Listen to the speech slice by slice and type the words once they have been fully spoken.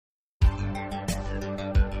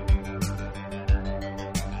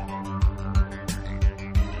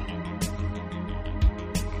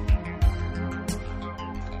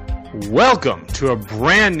Welcome to a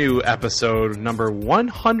brand new episode, number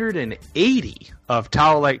 180 of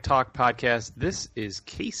Tower Light Talk Podcast. This is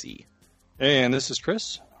Casey. And this is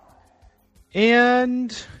Chris.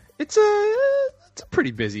 And it's a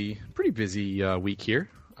pretty busy week here.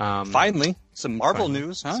 Finally, some Marvel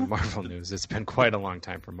news, huh? Some Marvel news. It's been quite a long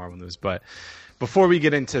time for Marvel news. But before we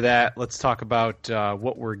get into that, let's talk about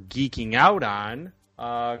what we're geeking out on.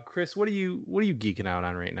 Chris, what are you geeking out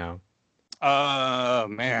on right now?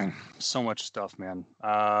 Man, so much stuff, man.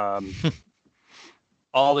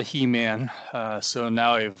 All the He-Man. So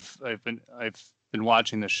now I've been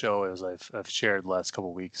watching the show as I've shared the last couple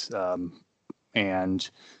of weeks, and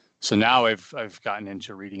so now I've gotten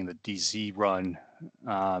into reading the DC run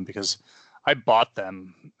because I bought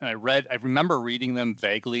them and I remember reading them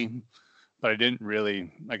vaguely, but I didn't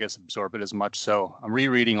really, I guess, absorb it as much. So I'm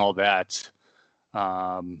rereading all that.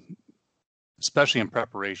 Especially in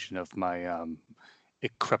preparation of my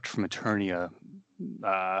It Crept from Eternia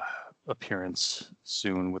appearance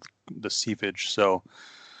soon with the Seepage. So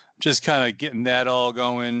just kind of getting that all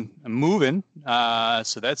going and moving.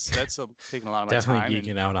 So that's taking a lot of my time.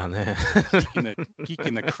 Definitely geeking out on that.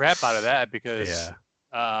 geeking the crap out of that because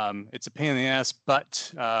it's a pain in the ass.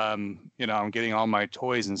 But I'm getting all my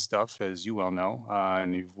toys and stuff, as you well know,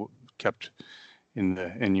 and you've kept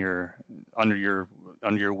under your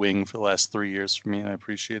wing for the last 3 years for me, and I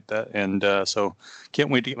appreciate that. And so can't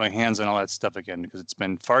wait to get my hands on all that stuff again because it's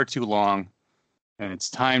been far too long, and it's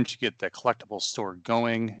time to get the collectible store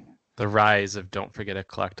going. The rise of Don't Forget a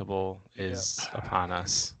Collectible is upon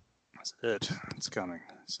us. That's it. It's coming.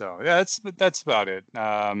 So yeah, that's about it.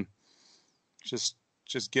 Just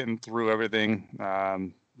getting through everything.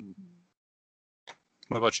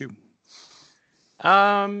 What about you?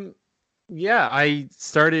 Yeah, I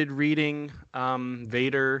started reading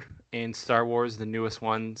Vader and Star Wars, the newest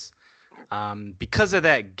ones. Because of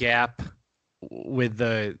that gap with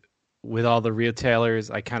all the retailers,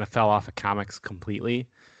 I kind of fell off of comics completely.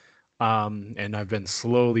 And I've been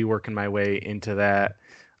slowly working my way into that.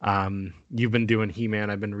 You've been doing He-Man.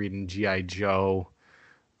 I've been reading G.I. Joe.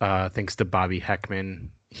 Thanks to Bobby Heckman.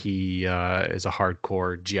 He is a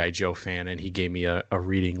hardcore G.I. Joe fan, and he gave me a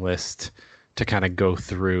reading list to kind of go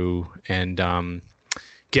through and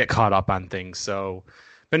get caught up on things. So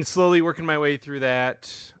been slowly working my way through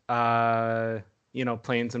that,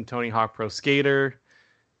 playing some Tony Hawk Pro Skater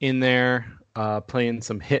in there, playing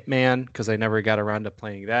some Hitman because I never got around to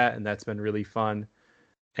playing that, and that's been really fun.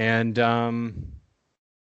 And I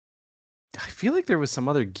feel like there was some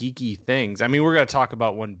other geeky things. I mean, we're going to talk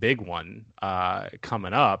about one big one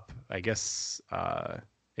coming up. I guess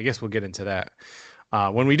we'll get into that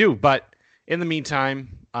when we do, but in the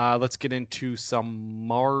meantime, let's get into some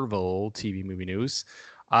Marvel TV movie news.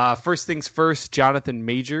 First things first, Jonathan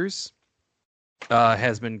Majors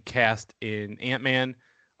has been cast in Ant-Man,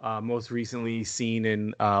 most recently seen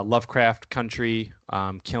in Lovecraft Country,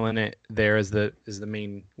 killing it there as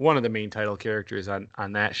one of the main title characters on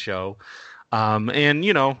that show.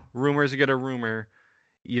 And rumors get a rumor.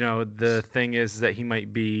 The thing is that he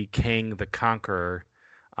might be Kang the Conqueror.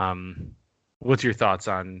 What's your thoughts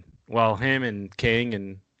on him and King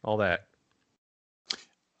and all that?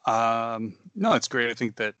 No, it's great. I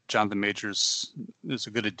think that Jonathan Majors is a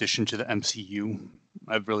good addition to the MCU.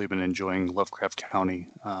 I've really been enjoying Lovecraft County.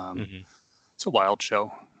 It's a wild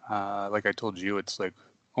show. Like I told you, it's like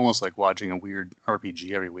almost like watching a weird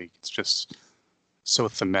RPG every week. It's just so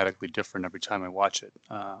thematically different every time I watch it.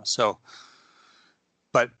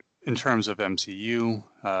 But in terms of MCU,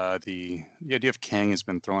 the idea of Kang has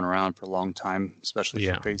been thrown around for a long time, especially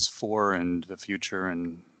for Phase 4 and the future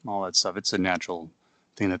and all that stuff. It's a natural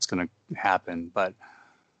thing that's going to happen. But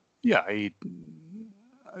yeah,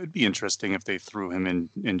 it'd be interesting if they threw him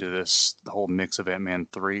into the whole mix of Ant-Man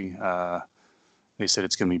 3. They said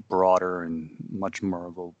it's going to be broader and much more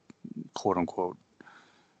of a quote-unquote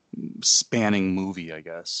spanning movie, I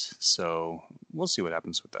guess. So we'll see what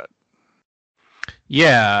happens with that.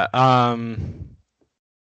 Yeah, I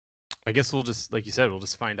guess we'll just, like you said, we'll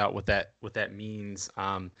just find out what that means.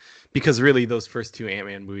 Because really, those first two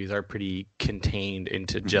Ant-Man movies are pretty contained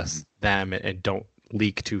into just them and don't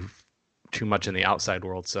leak too much in the outside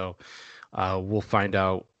world. So we'll find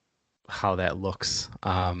out how that looks.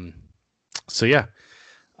 So yeah,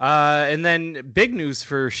 and then big news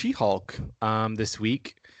for She-Hulk this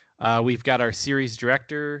week. We've got our series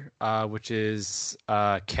director, which is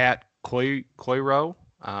Kat Coiro,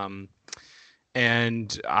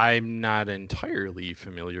 and I'm not entirely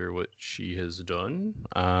familiar what she has done.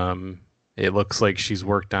 It looks like she's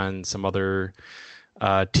worked on some other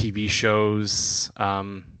TV shows.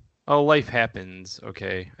 Life Happens.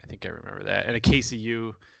 Okay, I think I remember that. And a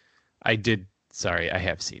KCU I did. Sorry, I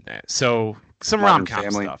have seen that. So some Modern rom-com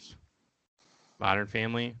Family. stuff. Modern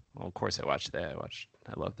Family. Well, of course I watched that.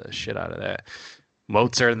 I love the shit out of that.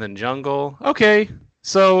 Mozart in the Jungle. Okay,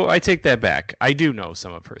 so I take that back. I do know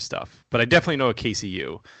some of her stuff, but I definitely know a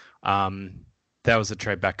KCU. That was a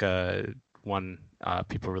Tribeca one.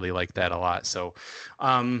 People really like that a lot. So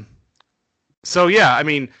yeah, I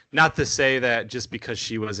mean, not to say that just because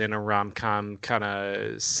she was in a rom-com kind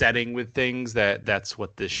of setting with things that's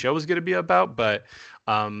what this show is going to be about. But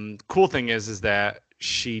cool thing is that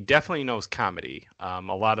she definitely knows comedy. A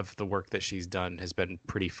lot of the work that she's done has been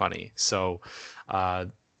pretty funny. So I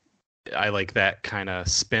like that kind of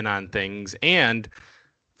spin on things. And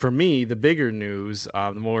for me, the bigger news,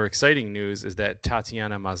 the more exciting news, is that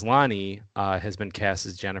Tatiana Maslany has been cast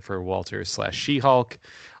as Jennifer Walters / She-Hulk.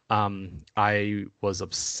 I was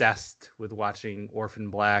obsessed with watching Orphan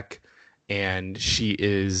Black, and she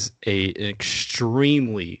is an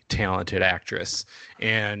extremely talented actress.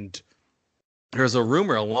 And there's a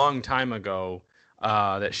rumor a long time ago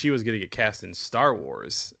that she was going to get cast in Star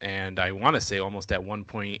Wars, and I want to say almost at one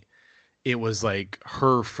point it was like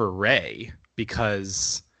her foray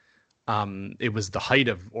because it was the height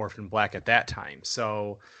of Orphan Black at that time.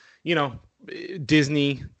 So, you know,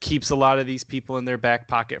 Disney keeps a lot of these people in their back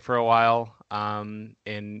pocket for a while, and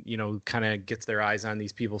you know, kind of gets their eyes on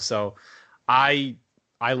these people. So, I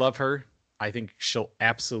love her. I think she'll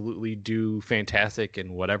absolutely do fantastic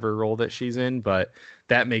in whatever role that she's in. But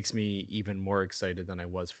that makes me even more excited than I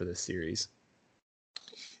was for this series.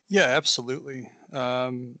 Yeah, absolutely.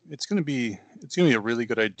 It's gonna be a really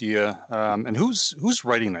good idea. And who's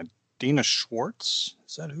writing that? Dana Schwartz?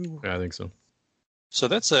 Is that who? Yeah, I think so. So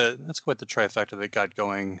that's quite the trifecta they got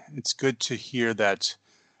going. It's good to hear that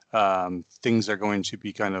things are going to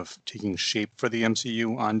be kind of taking shape for the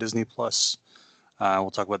MCU on Disney Plus. We'll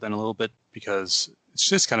talk about that in a little bit because it's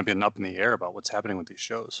just kind of been up in the air about what's happening with these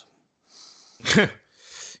shows.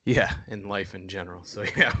 Yeah, in life in general. So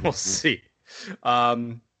yeah, we'll see.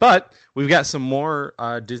 But we've got some more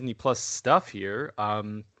Disney Plus stuff here.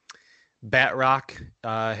 Batroc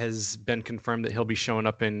has been confirmed that he'll be showing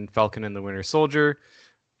up in Falcon and the Winter Soldier.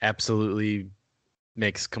 Absolutely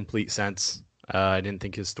makes complete sense. I didn't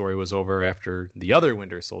think his story was over after the other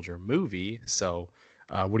Winter Soldier movie. So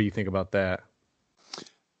what do you think about that?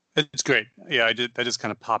 It's great. Yeah, I did. That just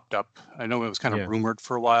kind of popped up. I know it was kind of rumored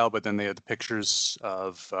for a while, but then they had the pictures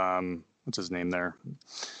of what's his name there?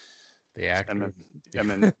 The actor,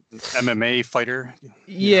 MMA fighter.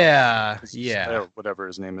 Yeah, whatever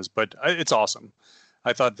his name is. But it's awesome.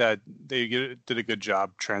 I thought that they did a good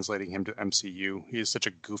job translating him to MCU. He is such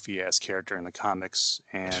a goofy ass character in the comics,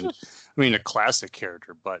 and I mean a classic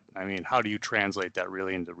character. But I mean, how do you translate that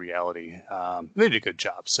really into reality? They did a good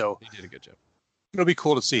job. So they did a good job. It'll be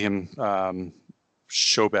cool to see him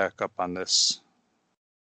show back up on this.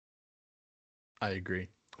 I agree.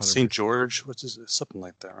 100%. St. George, what's his something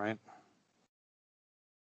like that, right?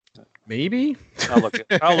 Maybe. I'll look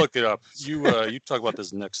it up. You talk about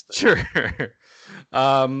this next thing. Sure.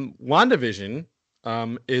 WandaVision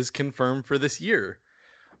is confirmed for this year,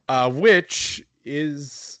 which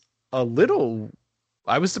is a little.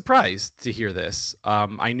 I was surprised to hear this.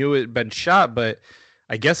 I knew it had been shot, but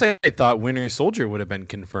I guess I thought Winter Soldier would have been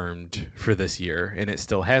confirmed for this year, and it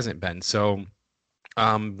still hasn't been. So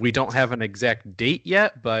we don't have an exact date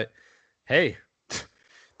yet, but hey,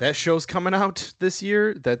 that show's coming out this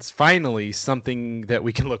year. That's finally something that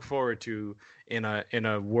we can look forward to in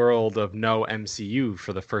a world of no MCU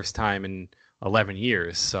for the first time in 11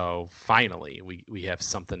 years. So finally, we have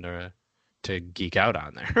something to geek out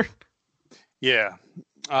on there. Yeah.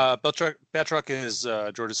 Batroc is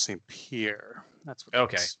Georges St. Pierre. That's what.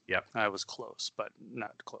 Okay. Yep. I was close, but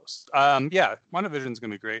not close. Yeah, WandaVision's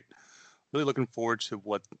gonna be great. Really looking forward to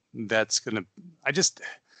what that's gonna.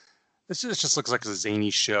 This just looks like a zany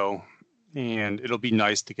show, and it'll be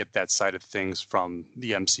nice to get that side of things from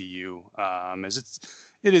the MCU. As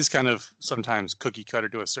it is kind of sometimes cookie cutter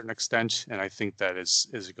to a certain extent, and I think that as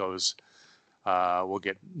it goes, we'll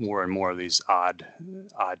get more and more of these odd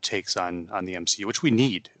takes on the MCU, which we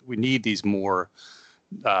need. We need these more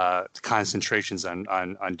concentrations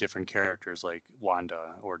on different characters like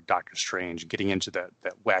Wanda or Doctor Strange, getting into that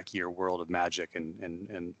wackier world of magic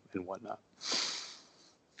and whatnot.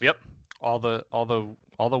 Yep, all the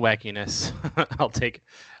wackiness. I'll take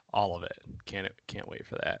all of it. Can't wait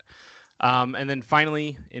for that. And then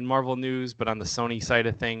finally, in Marvel news, but on the Sony side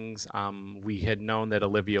of things, we had known that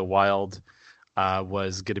Olivia Wilde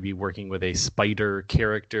was going to be working with a Spider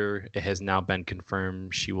character. It has now been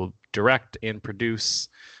confirmed she will direct and produce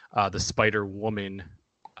the Spider-Woman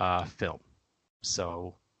film.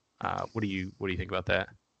 So, what do you think about that?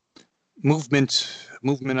 movement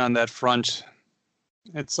on that front.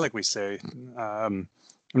 It's like we say. I'm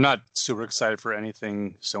not super excited for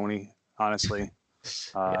anything Sony, honestly.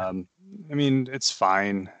 I mean, it's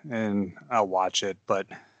fine, and I'll watch it, but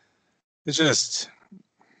it's just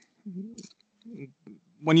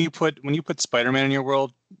when you put Spider-Man in your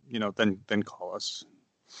world, then call us.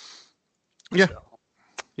 Yeah,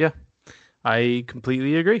 yeah, I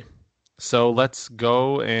completely agree. So let's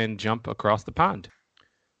go and jump across the pond.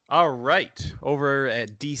 All right, over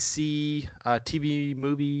at DC TV,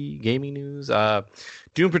 movie, gaming news,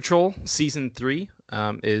 Doom Patrol Season 3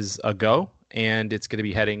 is a go, and it's going to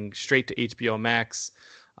be heading straight to HBO Max.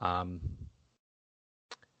 I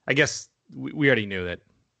guess we already knew that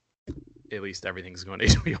at least everything's going to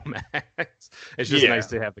HBO Max. It's just nice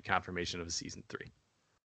to have the confirmation of Season 3.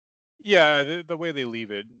 Yeah, the way they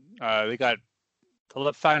leave it,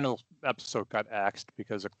 the final episode got axed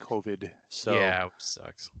because of COVID. So yeah, it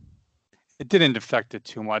sucks. It didn't affect it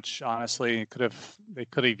too much, honestly. They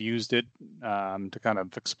could have used it to kind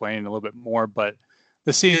of explain a little bit more, but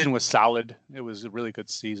the season was solid. It was a really good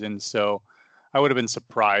season, so I would have been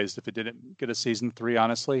surprised if it didn't get a season 3,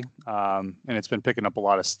 honestly. And it's been picking up a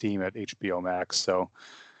lot of steam at HBO Max. So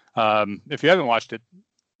if you haven't watched it,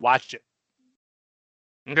 watch it.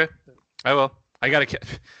 Okay, I will. I gotta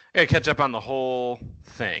catch up on the whole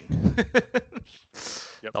thing.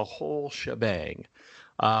 Yep. The whole shebang.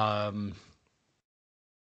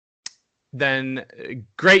 Then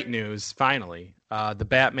great news, finally. The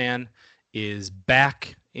Batman is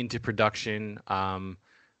back into production.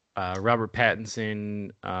 Robert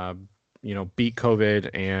Pattinson, beat COVID,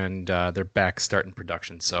 and they're back starting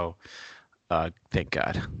production. So thank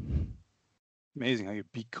God. Amazing how you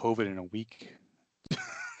beat COVID in a week.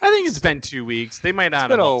 I think it's been 2 weeks. They might not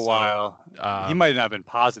have. It's been a while. He might not have been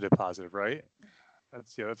positive, right?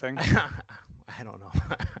 That's the other thing. I don't know.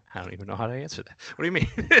 I don't even know how to answer that. What do you mean?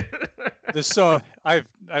 I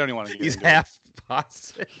don't even want to get He's into half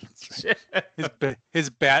positive. His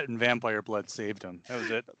bat and vampire blood saved him. That was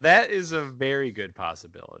it. That is a very good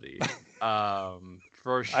possibility.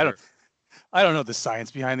 For sure. I don't know the science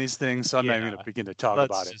behind these things, so I'm not even going to begin to talk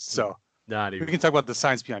about it. So not even. We can talk about the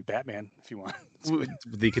science behind Batman if you want.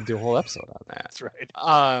 They could do a whole episode on that. That's right.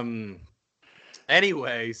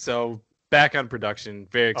 Anyway, so back on production.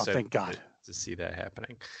 Very excited. Thank God to see that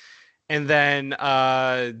happening. And then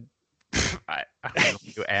I don't know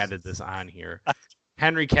if you added this on here.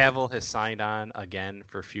 Henry Cavill has signed on again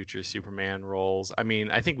for future Superman roles. I mean,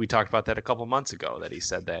 I think we talked about that a couple months ago that he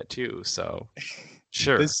said that too. So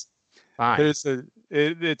sure. Fine. There's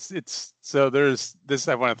this.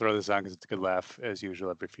 I want to throw this on because it's a good laugh as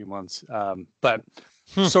usual every few months. But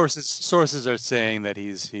sources are saying that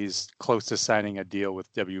he's close to signing a deal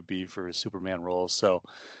with WB for his Superman role. So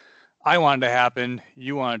I wanted to happen.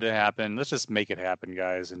 You wanted to happen. Let's just make it happen,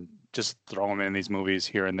 guys, and just throw him in these movies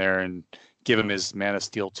here and there and give him his Man of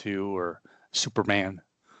Steel 2 or Superman.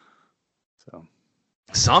 So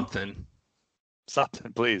something,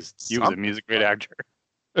 please. Use him. He's a great actor.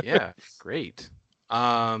 Yeah, great. Yeah,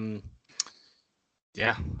 I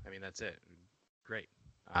mean that's it. Great.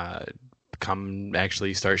 Come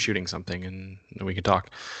actually start shooting something and we can talk.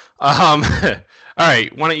 All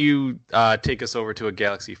right, why don't you take us over to a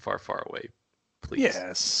galaxy far, far away, please?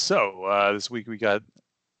 Yes. So this week we got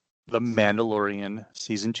The Mandalorian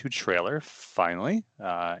season 2 trailer finally,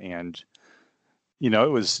 and it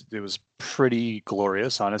was pretty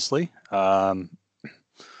glorious, honestly.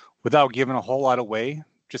 Without giving a whole lot away,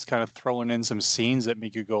 just kind of throwing in some scenes that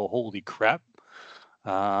make you go, "Holy crap!"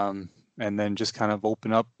 And then just kind of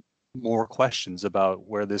open up more questions about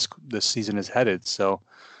where this season is headed. So,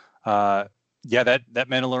 that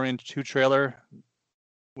Mandalorian 2 trailer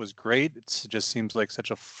was great. It just seems like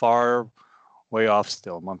such a far way off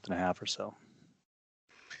still, a month and a half or so.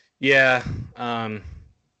 Yeah.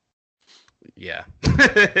 Yeah.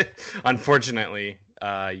 Unfortunately,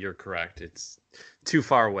 you're correct. It's too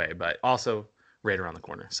far away, but also right around the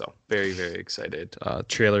corner. So very, very excited.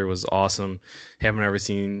 Trailer was awesome. Haven't ever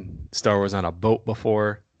seen Star Wars on a boat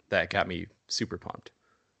before. That got me super pumped.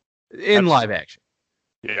 In live action.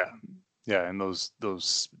 Yeah. Yeah, and those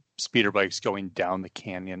speeder bikes going down the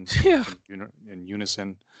canyon in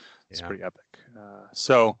unison. It's pretty epic.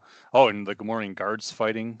 And the Gamorrean guards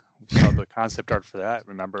fighting. We saw the concept art for that.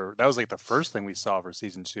 Remember, that was like the first thing we saw for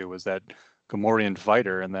season 2 was that Gamorrean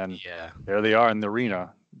fighter, and then there they are in the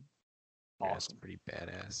arena. Awesome. Pretty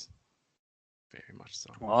badass. Very much so.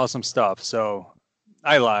 Awesome stuff. So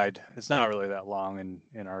I lied. It's not really that long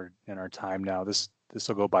in our time now. This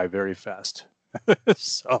will go by very fast.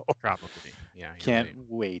 So probably, yeah. Can't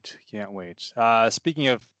wait. Speaking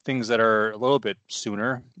of things that are a little bit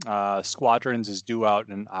sooner, Squadrons is due out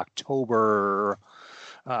in October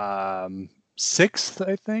 6th,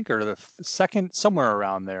 I think, or the second, somewhere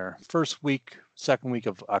around there. Second week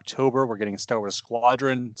of October, we're getting Star Wars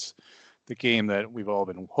Squadrons, the game that we've all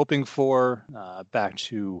been hoping for. Back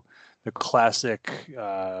to the classic,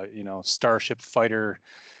 Starship Fighter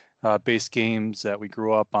based games that we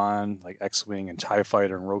grew up on, like X-Wing and TIE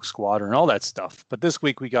Fighter and Rogue Squadron and all that stuff. But this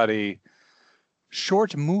week we got a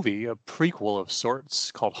short movie, a prequel of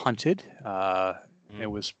sorts called Hunted. It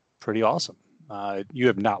was pretty awesome. You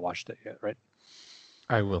have not watched it yet, right?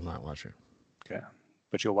 I will not watch it. Okay.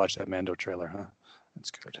 But you'll watch that Mando trailer, huh?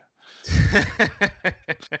 That's good.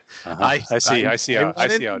 I see how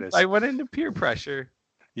it is. I went into peer pressure.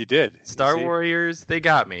 You did. Star Warriors, they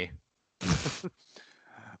got me.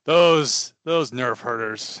 Those nerf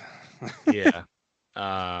herders. Yeah.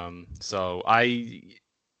 So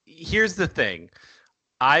here's the thing.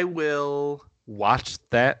 I will watch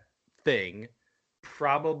that thing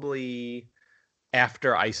probably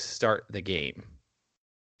after I start the game.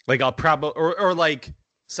 Like I'll probably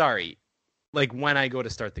like when I go to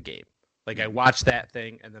start the game. Like I watch that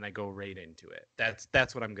thing and then I go right into it.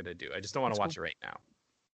 That's what I'm gonna do. I just don't want to watch it right now.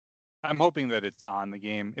 I'm hoping that it's on the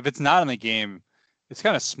game. If it's not on the game, it's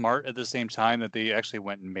kind of smart at the same time that they actually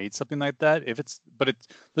went and made something like that.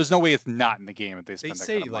 There's no way it's not in the game if they spend that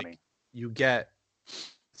kind of money. You get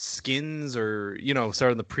skins or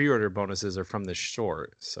starting the pre-order bonuses are from the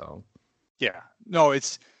short. So yeah, no,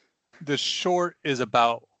 the short is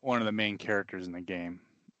about one of the main characters in the game.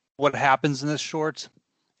 What happens in this short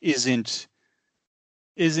isn't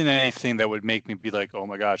anything that would make me be like, oh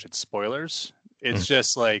my gosh, it's spoilers. It's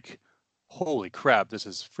just like, holy crap, this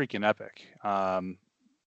is freaking epic. And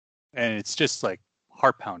it's just like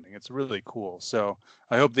heart pounding. It's really cool. So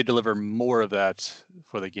I hope they deliver more of that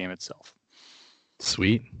for the game itself.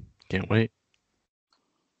 Sweet. Can't wait.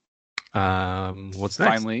 What's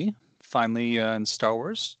next? Finally, in Star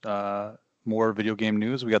Wars, more video game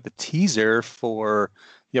news. We got the teaser for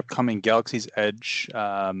the upcoming Galaxy's Edge,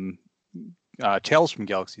 Tales from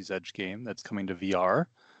Galaxy's Edge game that's coming to VR.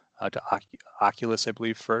 To Oculus, I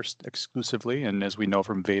believe, first exclusively, and as we know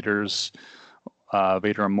from Vader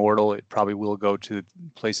Immortal, it probably will go to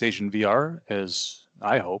PlayStation VR, as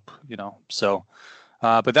I hope, So,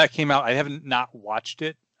 but that came out. I haven't not watched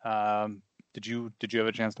it. Did you have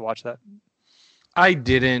a chance to watch that? I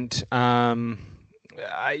didn't. I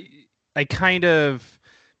kind of,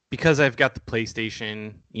 because I've got the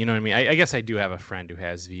PlayStation. You know what I mean? I guess I do have a friend who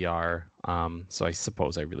has VR. So I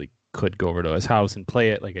suppose I really could go over to his house and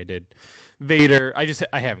play it like I did Vader.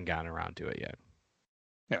 I haven't gotten around to it yet.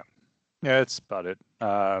 Yeah, that's about it.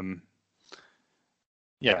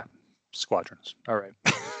 Yeah, Squadrons. All right.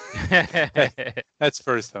 That's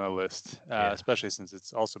first on the list, especially since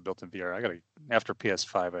it's also built in VR. After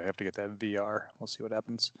PS5, I have to get that VR. We'll see what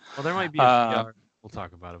happens. Well, there might be a VR. We'll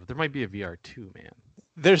talk about it, but there might be a VR too, man.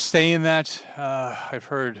 They're saying that. I've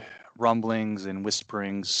heard rumblings and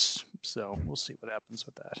whisperings, so we'll see what happens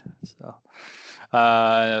with that.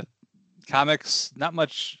 So, comics, not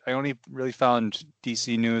much. I only really found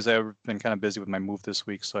DC news. I've been kind of busy with my move this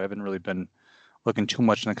week, so I haven't really been looking too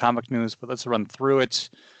much in the comic news, but let's run through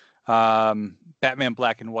it. Batman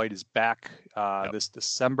Black and White is back this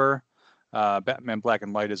December. Batman Black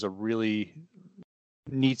and White is a really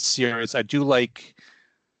neat series. I like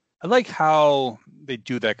how they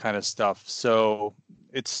do that kind of stuff. So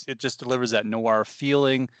it just delivers that noir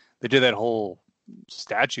feeling. They did that whole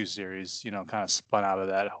statue series, kind of spun out of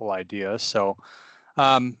that whole idea. So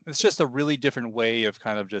it's just a really different way of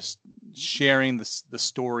kind of just sharing the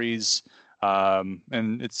stories.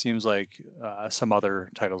 And it seems like some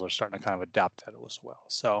other titles are starting to kind of adapt that as well.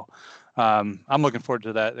 So I'm looking forward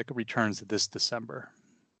to that. It returns this December.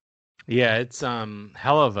 Yeah, it's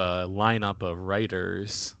hell of a lineup of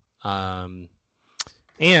writers. And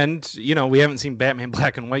we haven't seen Batman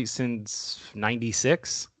Black and White since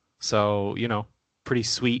 '96. So, pretty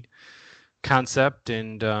sweet concept,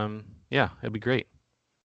 and it'd be great.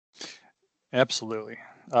 Absolutely.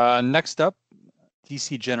 Next up,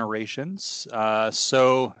 DC Generations.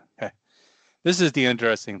 This is the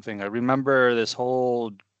interesting thing. I remember this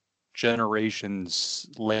whole Generations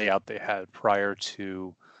layout they had prior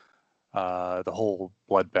to the whole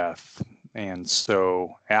bloodbath. And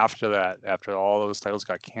so after all those titles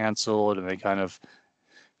got canceled and they kind of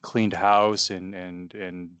cleaned house and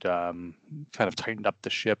kind of tightened up the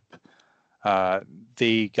ship,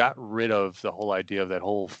 they got rid of the whole idea of that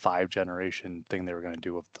whole 5-generation thing they were going to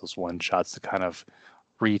do with those one shots to kind of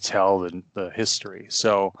retell the history.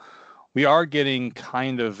 So we are getting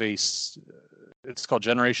kind of it's called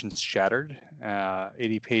Generations Shattered,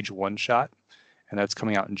 80-page one-shot, and that's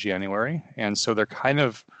coming out in January. And so they're kind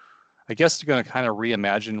of, I guess they're going to kind of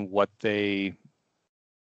reimagine what they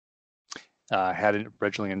had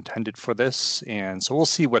originally intended for this. And so we'll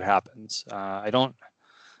see what happens. I don't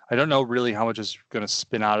know really how much is going to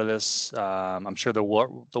spin out of this. I'm sure they'll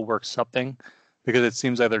work something, because it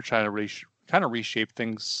seems like they're trying to kind of reshape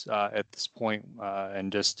things at this point,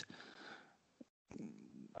 and just,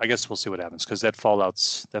 I guess we'll see what happens, because that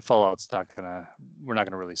Fallout's we're not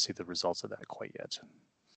gonna really see the results of that quite yet.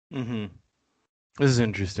 Mm-hmm. This is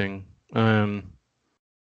interesting.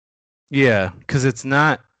 Yeah, because it's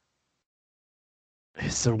a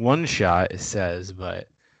one shot, it says, but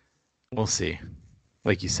we'll see.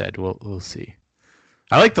 Like you said, we'll see.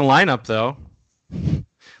 I like the lineup though.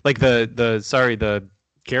 Like the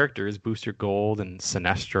characters, Booster Gold and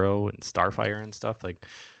Sinestro and Starfire and stuff. Like,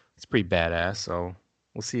 it's pretty badass. So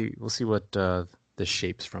we'll see what this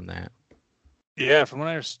shapes from that. Yeah, from what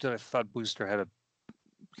I understood, I thought Booster had a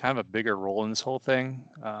kind of a bigger role in this whole thing.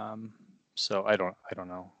 So I don't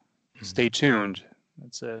know. Stay tuned.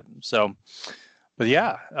 That's it. So, but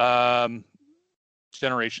yeah,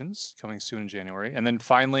 Generations coming soon in January, and then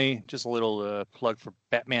finally, just a little plug for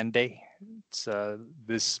Batman Day. It's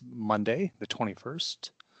this Monday, the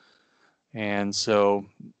 21st, and so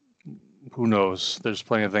who knows? There's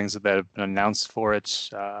plenty of things that have been announced for it.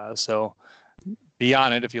 So be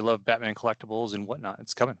on it if you love Batman collectibles and whatnot.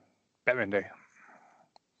 It's coming, Batman Day.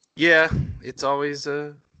 Yeah, it's always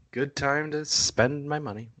a good time to spend my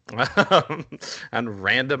money on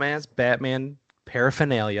random ass Batman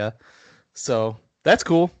paraphernalia. So that's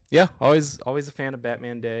cool. Yeah, always a fan of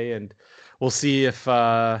Batman Day, and we'll see if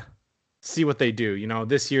see what they do. You know,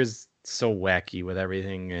 this year's so wacky with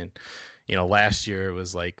everything, and you know, last year it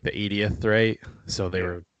was like the 80th, right? So they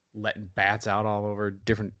were letting bats out all over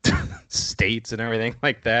different states and everything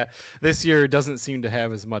like that. This year doesn't seem to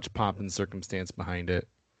have as much pomp and circumstance behind it.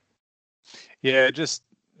 Yeah, it's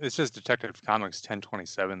just Detective Comics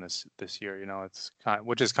 1027 this year. You know, it's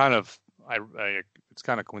it's kind of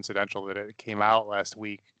coincidental that it came out last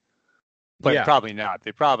week, but yeah. Probably not.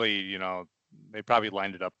 They probably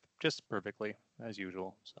lined it up just perfectly as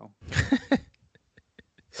usual. So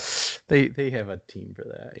they have a team for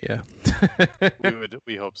that. Yeah,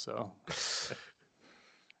 we hope so.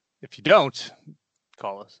 If you don't,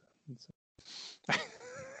 call us.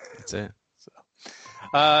 That's it. So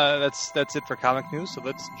that's it for comic news. So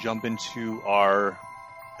let's jump into our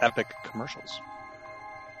epic commercials.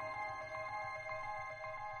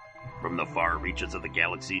 From the far reaches of the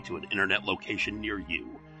galaxy to an internet location near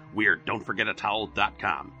you, we're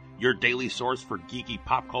Don'tForgetATowel.com, your daily source for geeky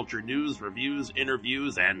pop culture news, reviews,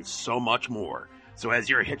 interviews, and so much more. So as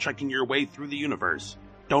you're hitchhiking your way through the universe,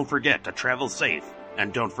 don't forget to travel safe,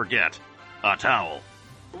 and don't forget a towel.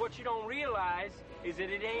 What you don't realize is that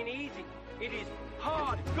it ain't easy. It is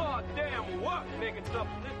hard goddamn work making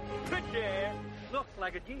something this pretty look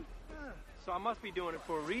like a Jeep. So I must be doing it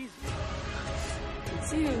for a reason.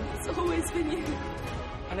 It's you. It's always been you.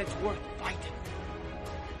 And it's worth fighting.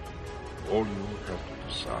 All you have to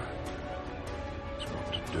decide is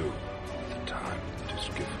what to do with the time that is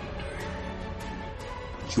given to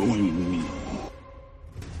you. Join me.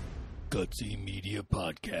 Gutsy Media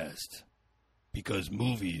Podcast. Because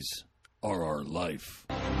movies are our life.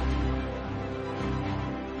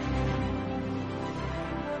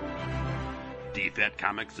 DFAT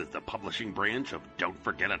Comics is the publishing branch of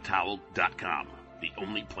Don'tForgetATowel.com, the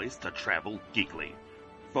only place to travel geekly.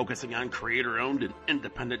 Focusing on creator-owned and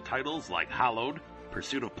independent titles like Hollowed,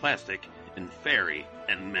 Pursuit of Plastic, and Fairy,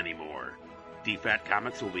 and many more. DFAT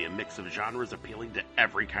Comics will be a mix of genres appealing to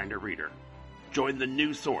every kind of reader. Join the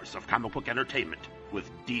new source of comic book entertainment with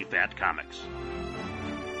DFAT Comics.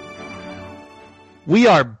 We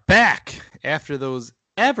are back after those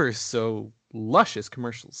ever so luscious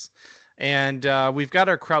commercials. And we've got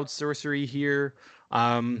our crowd sorcery here.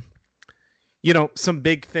 Some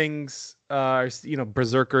big things.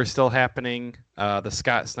 Berserker is still happening. The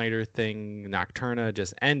Scott Snyder thing, Nocturna,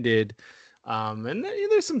 just ended. And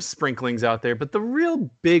there's some sprinklings out there. But the real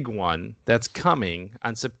big one that's coming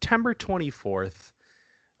on September 24th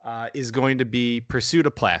is going to be Pursuit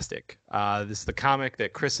of Plastic. This is the comic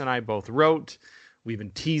that Chris and I both wrote. We've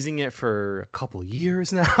been teasing it for a couple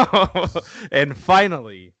years now. And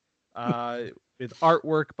finally, with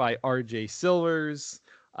artwork by R.J. Silvers,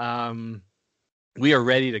 we are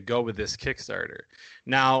ready to go with this Kickstarter.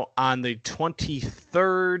 Now, on the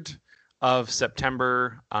 23rd of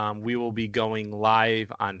September, we will be going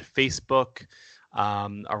live on Facebook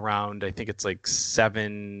around, I think it's like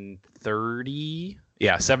 7:30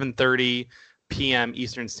 Yeah, 7:30 p.m.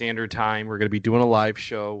 Eastern Standard Time. We're going to be doing a live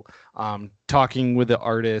show, talking with the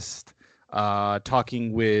artist,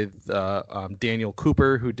 talking with Daniel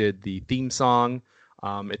Cooper, who did the theme song.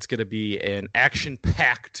 It's going to be an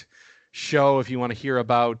action-packed show if you want to hear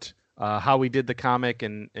about how we did the comic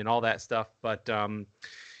and all that stuff. But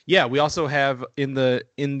yeah, we also have in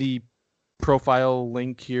the profile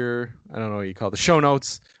link here, I don't know what you call it, the show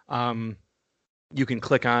notes. You can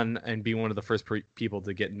click on and be one of the first people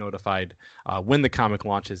to get notified when the comic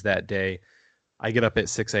launches that day. I get up at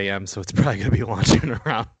 6 a.m., so it's probably going to be launching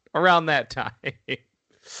around that time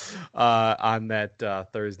on that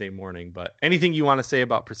Thursday morning. But anything you want to say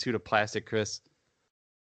about Pursuit of Plastic, Chris?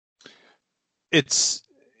 It's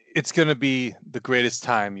going to be the greatest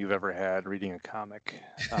time you've ever had reading a comic,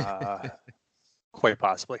 quite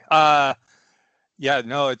possibly. Yeah,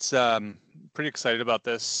 no, it's pretty excited about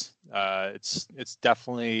this. It's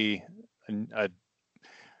definitely an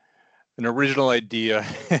original idea,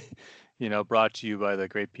 brought to you by the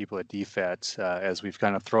great people at DFAT, as we've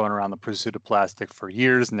kind of thrown around the Pursuit of Plastic for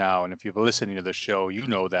years now. And if you've listened to the show, you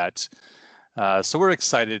know that. So we're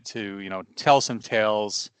excited to, tell some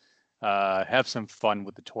tales, have some fun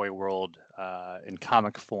with the toy world in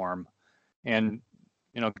comic form, and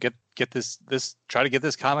get this try to get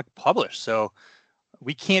this comic published. So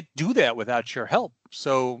we can't do that without your help.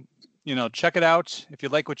 So check it out if you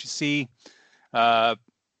like what you see.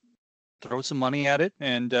 Throw some money at it,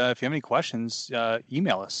 and if you have any questions,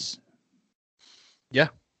 email us. Yeah,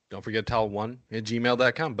 don't forget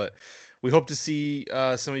towel1@gmail.com. But we hope to see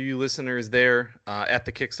some of you listeners there at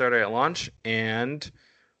the Kickstarter at launch, and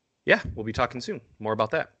yeah, we'll be talking soon. More about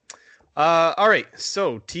that. All right,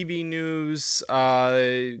 so TV news.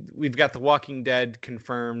 We've got The Walking Dead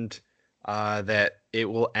confirmed that it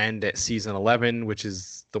will end at season 11, which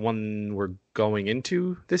is the one we're going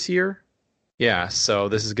into this year. Yeah, so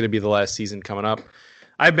this is going to be the last season coming up.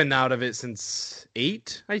 I've been out of it since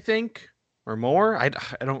 8, I think, or more. I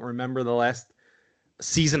don't remember the last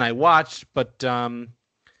season I watched, but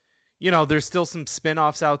there's still some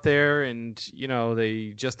spin-offs out there, and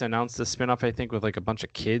they just announced a spin-off, I think, with like a bunch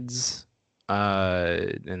of kids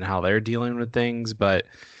and how they're dealing with things. But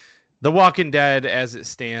The Walking Dead, as it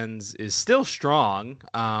stands, is still strong,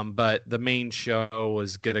 but the main show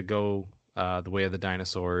was going to go the way of the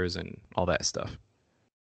dinosaurs and all that stuff.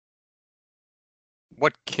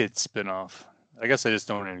 What kid spinoff? I guess I just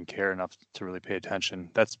don't even care enough to really pay attention.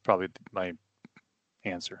 That's probably my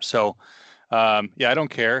answer. So, yeah, I don't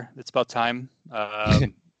care. It's about time.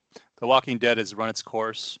 The Walking Dead has run its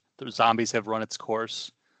course. The zombies have run its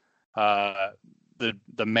course. The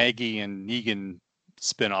Maggie and Negan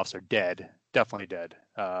spinoffs are dead, definitely dead.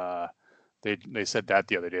 They said that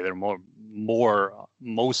the other day. They're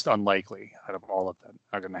most unlikely out of all of them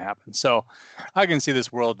are going to happen. So I can see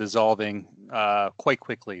this world dissolving quite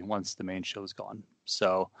quickly once the main show's gone.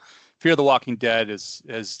 So Fear the Walking Dead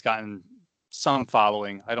has gotten some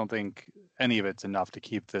following. I don't think any of it's enough to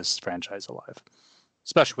keep this franchise alive,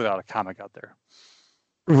 especially without a comic out there.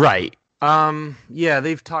 Right. Yeah,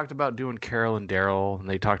 they've talked about doing Carol and Daryl, and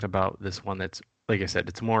they talked about this one that's, like I said,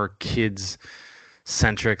 it's more kids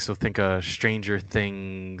centric. So think of Stranger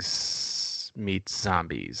Things meets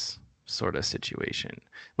zombies sort of situation.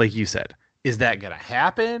 Like you said, is that going to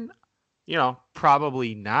happen?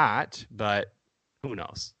 Probably not, but who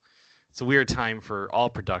knows? It's a weird time for all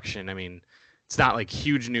production. I mean, it's not like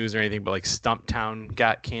huge news or anything, but like Stumptown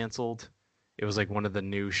got canceled. It was like one of the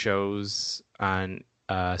new shows on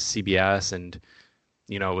CBS, and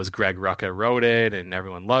it was Greg Rucka wrote it, and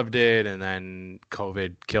everyone loved it, and then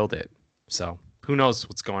COVID killed it. So who knows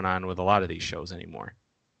what's going on with a lot of these shows anymore?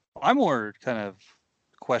 I'm more kind of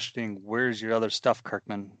questioning, where's your other stuff,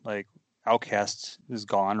 Kirkman? Like Outcast is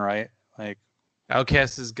gone, right? Like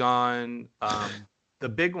Outcast is gone. The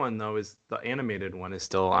big one though is the animated one is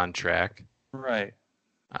still on track. Right.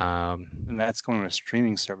 And that's going to a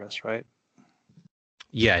streaming service, right?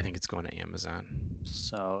 Yeah, I think it's going to Amazon.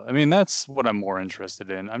 So, I mean, that's what I'm more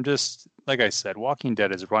interested in. I'm just, like I said, Walking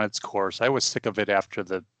Dead has run its course. I was sick of it after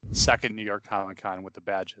the second New York Comic Con with the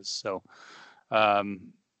badges. So,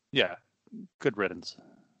 yeah, good riddance.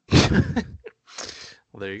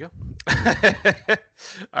 Well, there you go.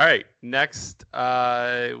 All right, next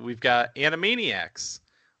we've got Animaniacs.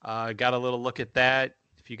 Got a little look at that.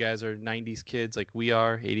 If you guys are 90s kids like we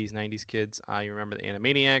are, 80s, 90s kids, you remember the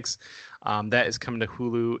Animaniacs. That is coming to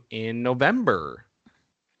Hulu in November.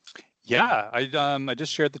 Yeah, I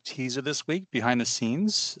just shared the teaser this week, behind the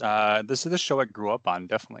scenes. This is the show I grew up on,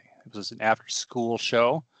 definitely. It was an after-school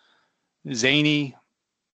show. Zany,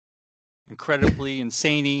 incredibly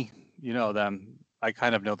insane-y, them. I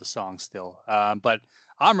kind of know the song still. But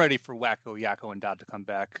I'm ready for Wacko, Yakko, and Dot to come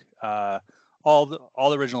back. All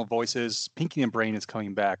the original voices. Pinky and Brain is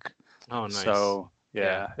coming back. Oh, nice. So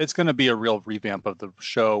yeah. It's going to be a real revamp of the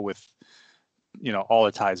show with, all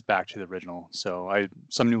it ties back to the original. So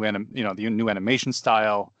some new the new animation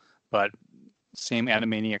style, but same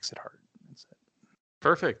Animaniacs at heart. That's it.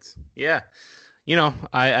 Perfect. Yeah.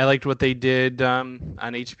 I liked what they did on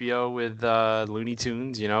HBO with Looney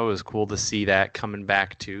Tunes. It was cool to see that coming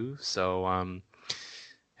back too. So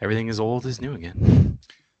everything is old is new again.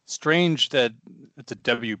 Strange that it's a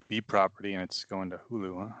WB property and it's going to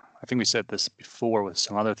Hulu. Huh? I think we said this before with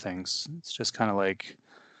some other things. It's just kind of like,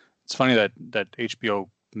 it's funny that HBO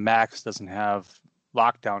Max doesn't have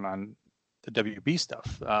lockdown on the WB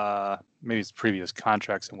stuff. Maybe it's previous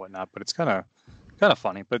contracts and whatnot, but it's kind of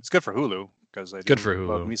funny. But it's good for Hulu because I good for Hulu.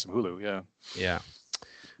 Love me some Hulu. Yeah. Yeah.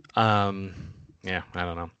 Yeah. I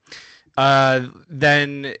don't know.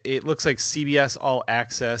 Then it looks like CBS All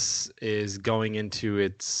Access is going into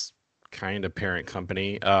its kind of parent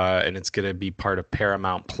company, and it's going to be part of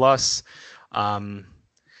Paramount Plus.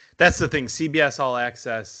 That's the thing. CBS All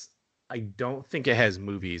Access, I don't think it has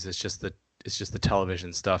movies. It's just the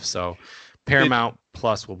television stuff. So Paramount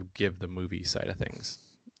Plus will give the movie side of things.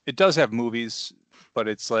 It does have movies, but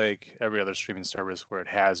it's like every other streaming service where it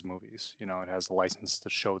has movies. It has a license to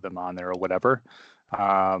show them on there or whatever.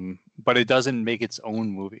 But it doesn't make its own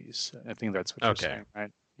movies. I think that's what you're saying,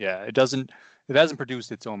 right? Yeah, it doesn't. It hasn't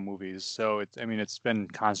produced its own movies, so it's been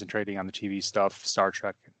concentrating on the TV stuff, Star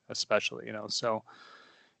Trek especially. So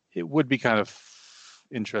it would be kind of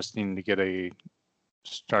interesting to get a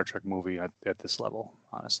Star Trek movie at this level.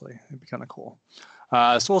 Honestly, it'd be kind of cool.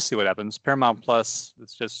 So we'll see what happens. Paramount Plus,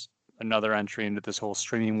 it's just another entry into this whole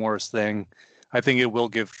streaming wars thing. I think it will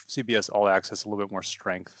give CBS All Access a little bit more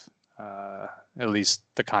strength. At least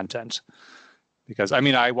the content, because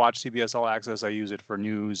I watch CBS All Access. I use it for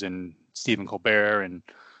news and Stephen Colbert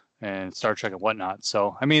and Star Trek and whatnot.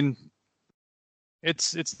 So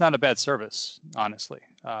it's not a bad service, honestly.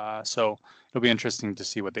 So it'll be interesting to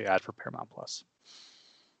see what they add for Paramount Plus,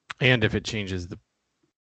 and if it changes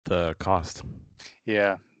the cost.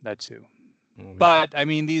 Yeah, that too. Okay. But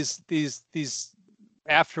these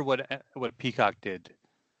after what Peacock did,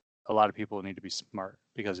 a lot of people need to be smart,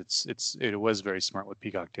 because it was very smart what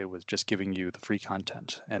Peacock did with just giving you the free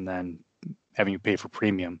content and then having you pay for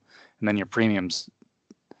premium, and then your premium's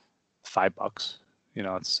 $5.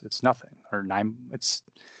 It's nothing, or $9. It's,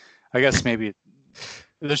 I guess maybe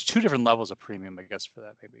there's two different levels of premium, I guess, for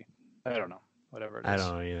that. Maybe I don't know. Whatever it is. I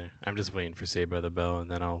don't know either. I'm just waiting for Saved by the Bell,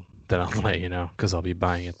 and then I'll let you know, because I'll be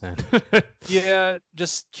buying it then. Yeah,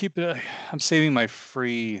 just keep it. I'm saving my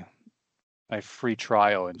free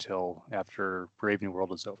trial until after Brave New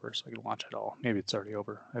World is over, so I can watch it all. Maybe it's already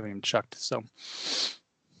over. I haven't even checked. So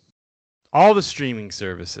all the streaming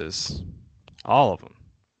services, all of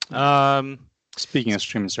them. Speaking of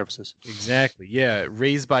streaming services, exactly. Yeah,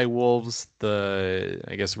 Raised by Wolves, the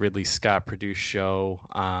Ridley Scott produced show.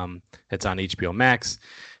 It's on HBO Max.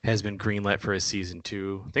 Has been greenlit for a season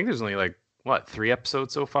 2. I think there's only 3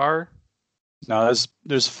 episodes so far. No,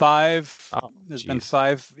 there's 5. There's been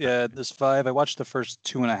 5. Yeah, there's 5. I watched the first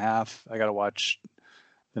 2.5. I got to watch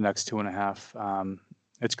the next 2.5.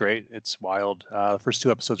 It's great. It's wild. The first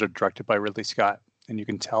 2 episodes are directed by Ridley Scott, and you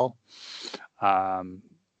can tell.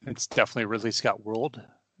 It's definitely a Ridley Scott world,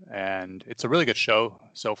 and it's a really good show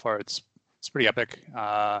so far. It's pretty epic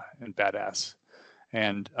and badass.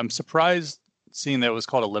 And I'm surprised, seeing that it was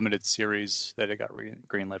called a limited series, that it got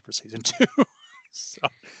greenlit for season 2. So.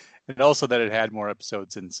 And also that it had more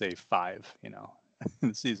episodes than, say, 5,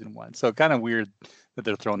 in season 1. So kind of weird that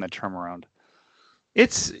they're throwing that term around.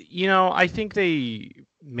 It's, I think they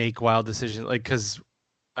make wild decisions. Because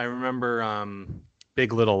I remember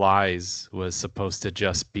Big Little Lies was supposed to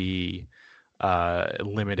just be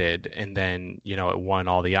limited. And then, it won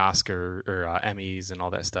all the Oscar or Emmys and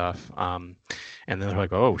all that stuff. And then they're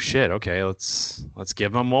like, oh, shit, okay, let's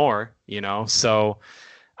give them more, So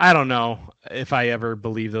I don't know if I ever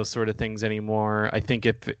believe those sort of things anymore. I think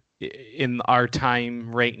if in our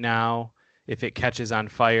time right now, if it catches on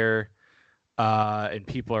fire and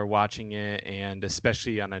people are watching it, and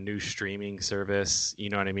especially on a new streaming service, you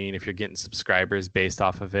know what I mean? If you're getting subscribers based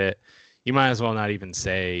off of it, you might as well not even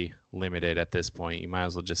say limited at this point. You might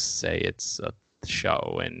as well just say it's a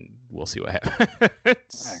show, and we'll see what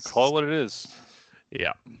happens. Call it what it is.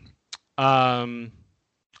 Yeah. And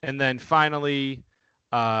then finally,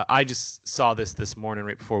 I just saw this morning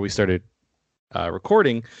right before we started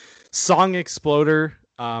recording. Song Exploder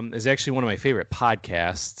is actually one of my favorite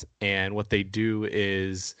podcasts, and what they do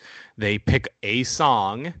is they pick a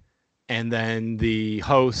song and then the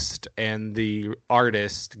host and the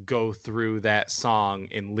artist go through that song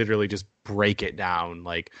and literally just break it down,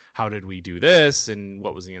 like how did we do this and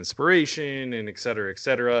what was the inspiration and et cetera, et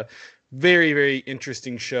cetera. Very, very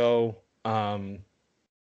interesting show. And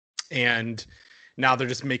now they're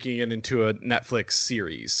just making it into a Netflix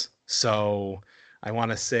series. So I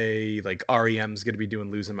want to say like REM's going to be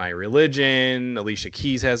doing Losing My Religion. Alicia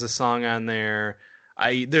Keys has a song on there.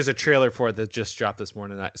 There's a trailer for it that just dropped this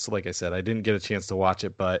morning. So like I said, I didn't get a chance to watch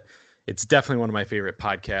it, but it's definitely one of my favorite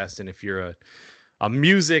podcasts. And if you're a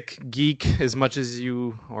music geek as much as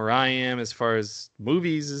you or I am, as far as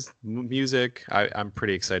movies, music, I'm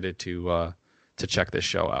pretty excited to check this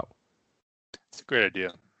show out. It's a great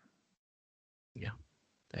idea. Yeah,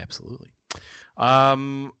 absolutely.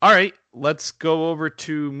 All right, let's go over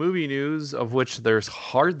to movie news, of which there's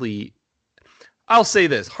hardly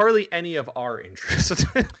any of our interest.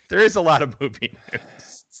 There is a lot of movie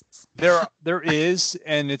news. There is,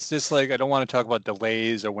 and it's just like I don't want to talk about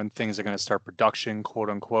delays or when things are going to start production, quote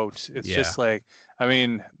unquote. It's just like, I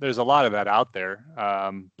mean, there's a lot of that out there,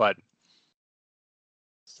 but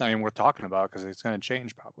it's not even worth talking about because it's going to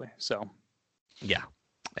change probably. So, yeah,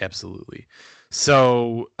 absolutely.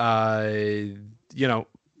 So,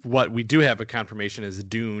 what we do have a confirmation is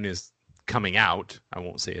Dune is coming out. I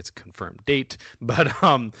won't say it's a confirmed date, but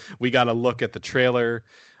we got a look at the trailer.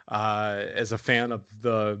 As a fan of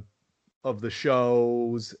the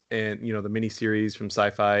shows and the miniseries from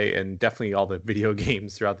Sci-Fi and definitely all the video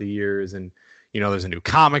games throughout the years, and there's a new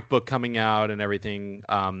comic book coming out and everything.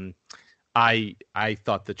 I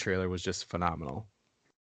thought the trailer was just phenomenal.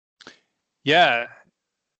 Yeah,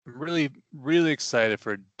 I'm really, really excited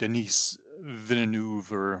for Denis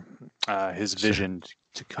Villeneuve or his vision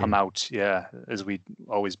to come out. Yeah, as we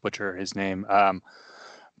always butcher his name.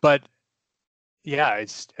 But yeah, I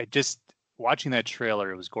just watching that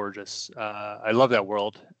trailer, it was gorgeous. I love that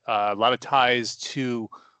world. A lot of ties to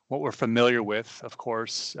what we're familiar with, of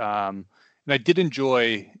course. And I did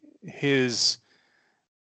enjoy his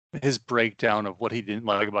breakdown of what he didn't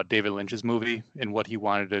like about David Lynch's movie and what he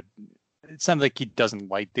wanted to. It sounds like he doesn't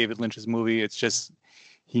like David Lynch's movie. It's just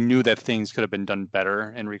he knew that things could have been done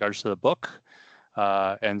better in regards to the book.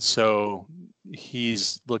 And so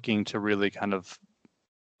he's looking to really kind of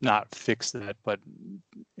not fix that, but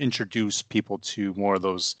introduce people to more of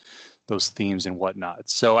those themes and whatnot.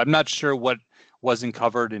 So I'm not sure what wasn't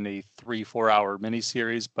covered in a 3-4 hour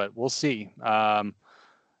miniseries, but we'll see. And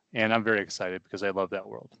I'm very excited because I love that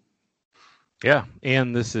world. Yeah,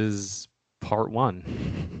 and this is part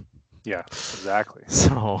 1. Yeah, exactly.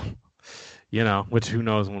 So, which who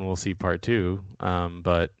knows when we'll see part 2.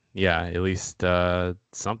 But yeah, at least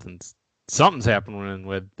something's happening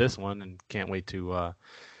with this one, and can't wait to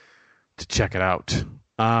check it out.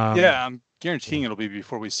 Yeah, I'm guaranteeing it'll be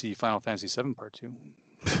before we see Final Fantasy VII Part 2.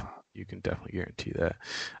 You can definitely guarantee that.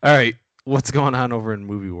 All right, what's going on over in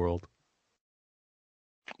movie world?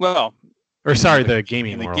 Well, the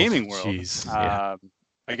gaming world. The gaming world. Jeez. Yeah.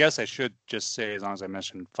 I guess I should just say, as long as I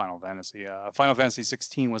mentioned Final Fantasy, Final Fantasy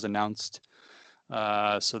 16 was announced.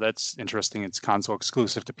 So that's interesting. It's console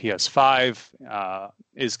exclusive to PS5,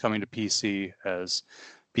 is coming to PC, as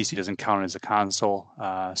PC doesn't count as a console.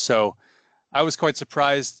 So I was quite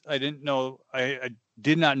surprised. I did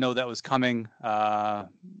not know that was coming. I'm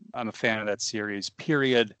a fan of that series,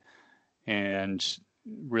 period. And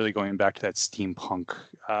really going back to that steampunk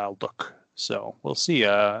look. So we'll see.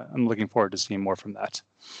 I'm looking forward to seeing more from that.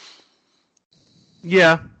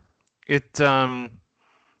 Yeah. It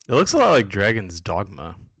looks a lot like Dragon's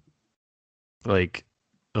Dogma. Like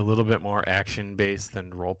a little bit more action based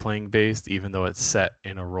than role playing based, even though it's set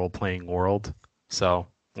in a role playing world. So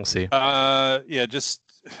we'll see. They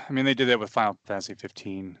did that with Final Fantasy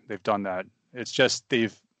 15. They've done that. It's just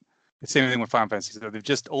it's the same thing with Final Fantasy. So they've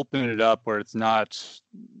just opened it up where it's not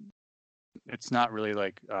really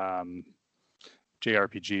like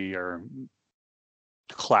JRPG or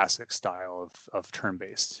classic style of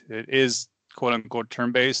turn-based. It is quote unquote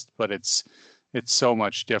turn-based, but it's so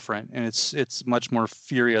much different, and it's much more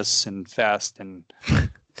furious and fast and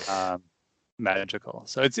magical.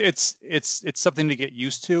 So it's something to get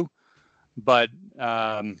used to, but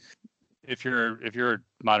if you're a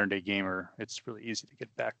modern day gamer, it's really easy to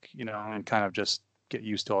get back, and kind of just get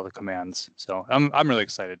used to all the commands. So I'm really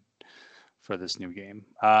excited for this new game,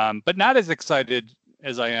 but not as excited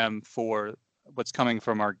as I am for what's coming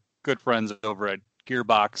from our good friends over at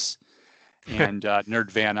Gearbox and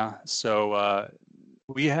Nerdvana. So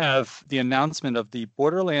we have the announcement of the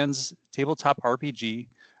Borderlands tabletop RPG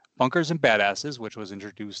Bunkers and Badasses, which was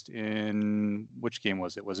introduced in, which game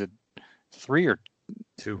was it? Was it 3 or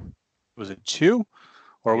 2? Was it 2?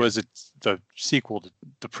 or was it the sequel to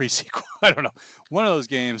the pre-sequel? I don't know. One of those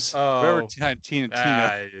games. Wherever Tina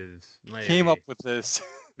came up with this.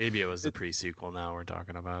 Maybe it was the pre-sequel. Now we're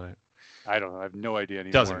talking about it. I don't know. I have no idea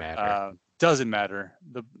anymore. Doesn't matter. Doesn't matter.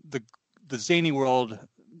 The zany world,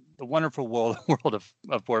 the wonderful world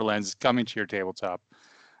of Borderlands is coming to your tabletop.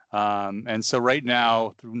 And so right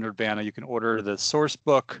now through Nerdvana, you can order the source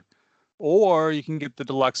book, or you can get the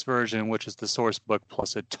deluxe version, which is the source book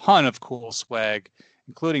plus a ton of cool swag,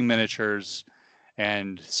 including miniatures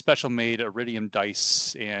and special made Iridium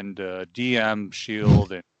dice and DM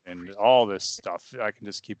shield and all this stuff. I can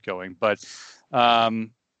just keep going, but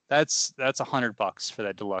that's $100 for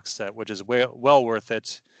that deluxe set, which is well worth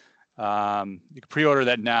it. You can pre-order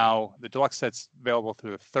that now. The deluxe set's available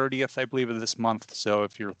through the 30th, I believe, of this month. So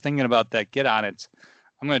if you're thinking about that, get on it.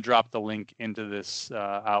 I'm going to drop the link into this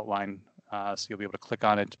outline, so you'll be able to click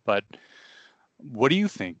on it. But what do you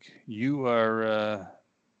think? You are an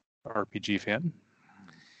RPG fan?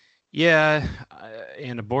 Yeah,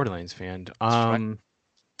 and a Borderlands fan.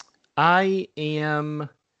 I am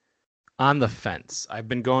on the fence. I've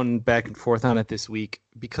been going back and forth on it this week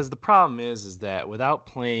because the problem is that without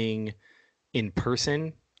playing in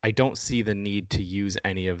person, I don't see the need to use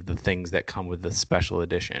any of the things that come with the special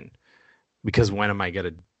edition. Because when am I going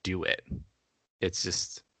to do it? It's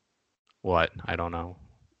just, what? I don't know.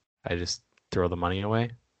 I just throw the money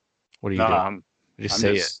away? What do you do? Just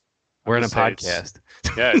say it. We're in a podcast.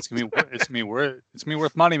 Yeah, it's gonna be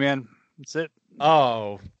worth money, man. That's it.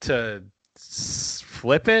 Oh, to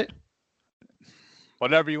flip it?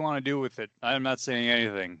 Whatever you want to do with it. I'm not saying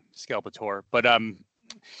anything, Scalpator. But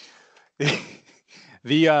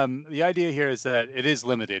the idea here is that it is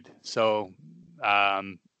limited. So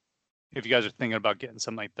if you guys are thinking about getting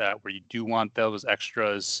something like that, where you do want those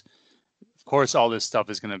extras, of course, all this stuff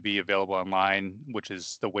is going to be available online, which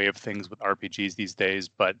is the way of things with RPGs these days.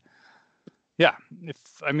 But yeah,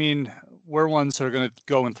 we're ones who are going to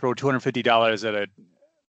go and throw $250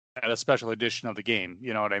 at a special edition of the game.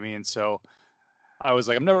 You know what I mean? So I was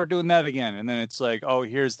like, I'm never doing that again. And then it's like, oh,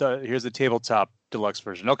 here's the tabletop deluxe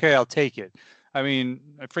version. Okay, I'll take it. I mean,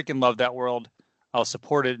 I freaking love that world. I'll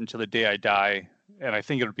support it until the day I die. And I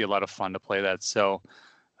think it would be a lot of fun to play that. So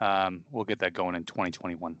we'll get that going in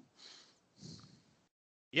 2021.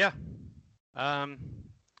 Yeah.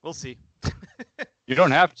 We'll see. You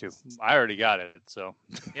don't have to. I already got it. So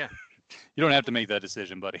yeah, you don't have to make that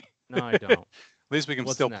decision, buddy. No, I don't. At least we can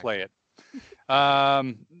still play it.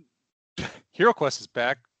 Hero Quest is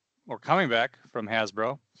back, or coming back from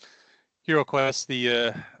Hasbro. Hero Quest,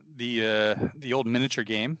 the old miniature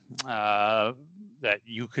game that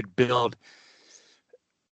you could build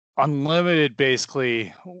unlimited,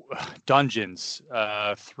 basically, dungeons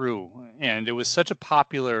through, and it was such a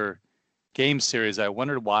popular game series. I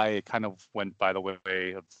wondered why it kind of went by the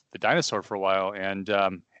way of the dinosaur for a while, and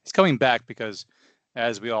it's coming back because,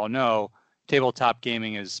 as we all know, tabletop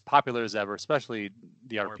gaming is popular as ever, especially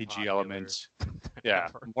the more RPG popular. Element. Yeah,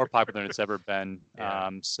 more popular than it's ever been. Yeah.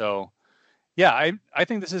 So, yeah, I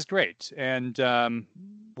think this is great, and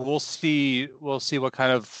we'll see what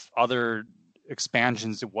kind of other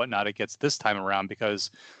expansions and whatnot it gets this time around, because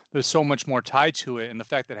there's so much more tied to it, and the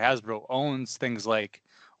fact that Hasbro owns things like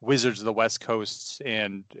Wizards of the West Coast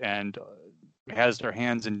and has their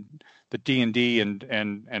hands in the D&D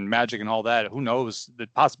and Magic and all that. Who knows? The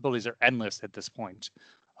possibilities are endless at this point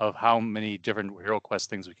of how many different Hero Quest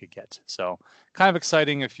things we could get. So kind of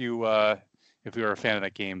exciting if you were a fan of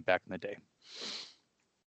that game back in the day.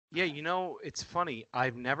 Yeah, it's funny.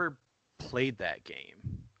 I've never played that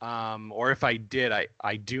game. Or if I did,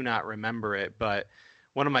 I do not remember it. But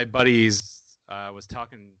one of my buddies was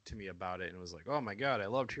talking to me about it and was like, "Oh my god, I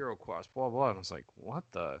loved Hero Quest, blah blah." And I was like, "What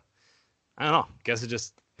the?" I don't know. Guess it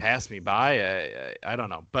just passed me by. I don't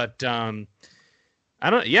know, but I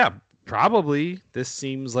don't. Yeah, probably. This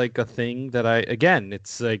seems like a thing that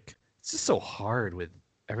it's like it's just so hard with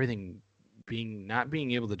everything not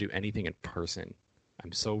being able to do anything in person.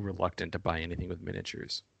 I'm so reluctant to buy anything with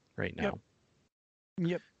miniatures right now.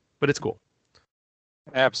 Yep. But it's cool.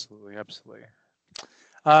 Absolutely.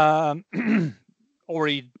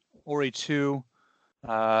 Ori 2,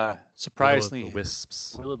 surprisingly,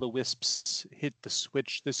 Will of the Wisps hit the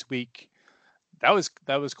Switch this week. That was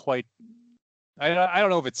quite. I don't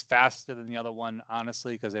know if it's faster than the other one,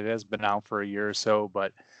 honestly, because it has been out for a year or so,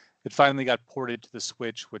 but it finally got ported to the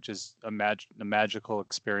Switch, which is a magical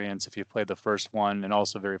experience if you played the first one, and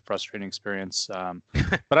also a very frustrating experience.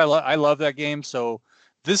 But I love that game, so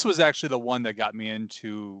this was actually the one that got me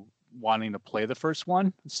into wanting to play the first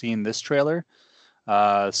one, seeing this trailer.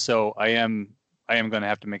 So I am going to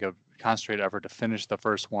have to make a concentrated effort to finish the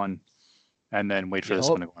first one and then wait for this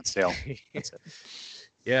one to go on sale. That's it.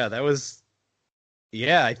 Yeah, that was.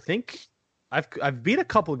 Yeah, I think I've beat a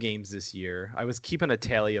couple games this year. I was keeping a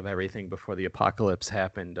tally of everything before the apocalypse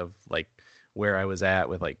happened, of like where I was at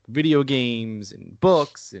with like video games and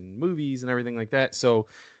books and movies and everything like that. So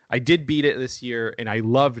I did beat it this year and I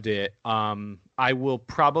loved it. I will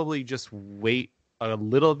probably just wait a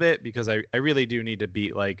little bit because I really do need to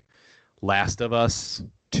beat like Last of Us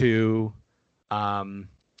 2. You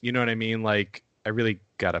know what I mean? Like I really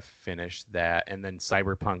got to finish that, and then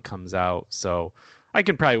Cyberpunk comes out. So I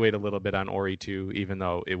can probably wait a little bit on Ori 2, even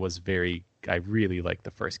though it was I really liked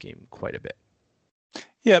the first game quite a bit.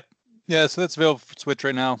 Yep. Yeah, so that's available for Switch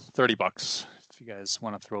right now, $30 if you guys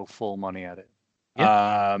want to throw full money at it.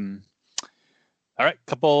 Yeah. All right,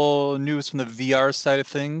 couple news from the VR side of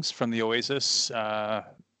things from the Oasis.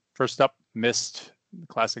 First up, Myst, the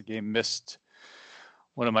classic game Myst.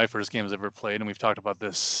 One of my first games I've ever played, and we've talked about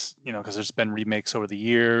this, because there's been remakes over the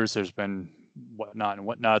years. There's been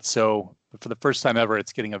whatnot. So for the first time ever,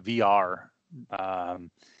 it's getting a VR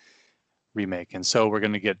remake, and so we're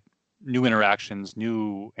going to get new interactions,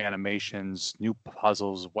 new animations, new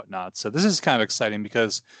puzzles, whatnot. So this is kind of exciting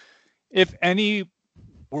because if any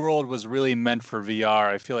world was really meant for VR,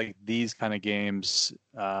 I feel like these kind of games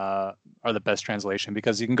are the best translation,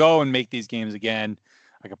 because you can go and make these games again.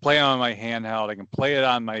 I can play it on my handheld, I can play it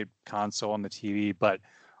on my console on the TV, but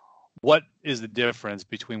what is the difference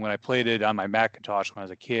between when I played it on my Macintosh when I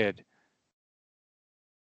was a kid?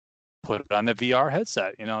 Put it on the VR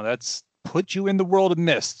headset. That's put you in the world of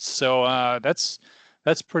Myst. So that's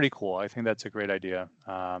pretty cool. I think that's a great idea.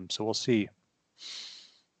 So we'll see.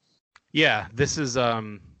 Yeah, this is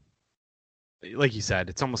like you said,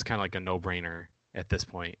 it's almost kind of like a no-brainer at this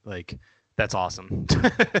point. Like, that's awesome.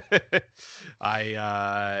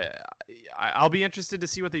 I'll be interested to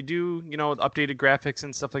see what they do, updated graphics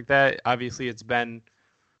and stuff like that. Obviously, it's been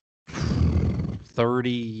 30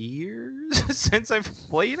 years since I've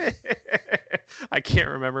played it. I can't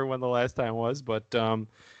remember when the last time was, but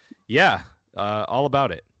yeah, all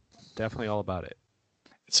about it. Definitely all about it.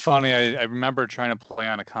 It's funny. I remember trying to play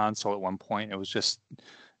on a console at one point. It was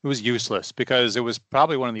useless because it was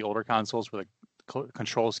probably one of the older consoles where the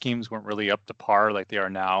control schemes weren't really up to par like they are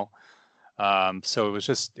now. So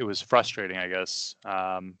it was frustrating, I guess,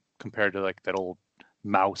 compared to like that old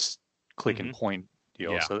mouse click and point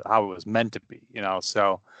deal. Yeah. So how it was meant to be,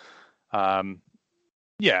 so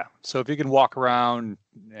yeah. So if you can walk around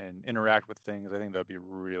and interact with things, I think that'd be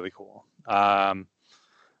really cool.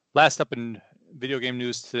 Last up in video game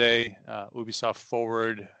news today, Ubisoft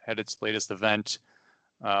Forward had its latest event.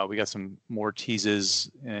 We got some more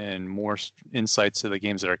teases and more insights to the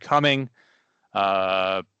games that are coming.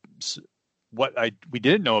 We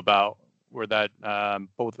didn't know about were that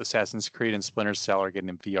both Assassin's Creed and Splinter Cell are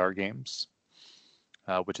getting VR games,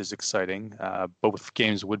 which is exciting. Both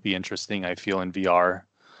games would be interesting, I feel, in VR.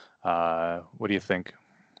 What do you think?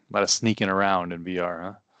 A lot of sneaking around in VR,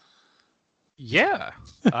 huh? Yeah.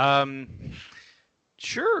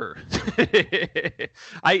 Sure.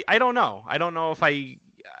 I don't know. I don't know if I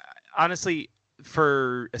honestly,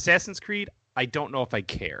 for Assassin's Creed, I don't know if I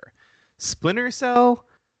care. Splinter Cell,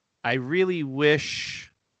 I really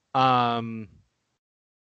wish that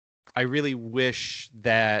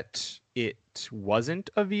it wasn't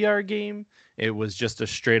a VR game. It was just a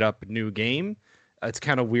straight up new game. It's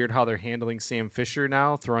kind of weird how they're handling Sam Fisher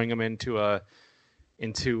now, throwing him into what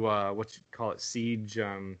you call it, Siege,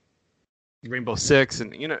 Rainbow Six,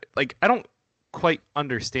 and I don't quite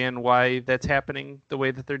understand why that's happening the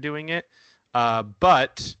way that they're doing it.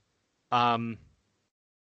 But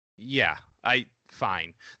yeah,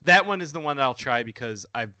 fine. That one is the one that I'll try because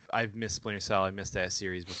I've missed Splinter Cell. I missed that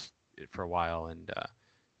series for a while, and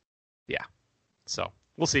yeah. So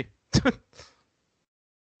we'll see.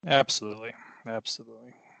 Absolutely.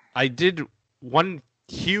 I did one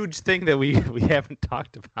huge thing that we haven't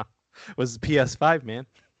talked about was the PS5, man.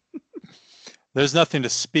 There's nothing to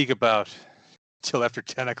speak about till after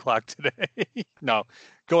 10 o'clock today. No,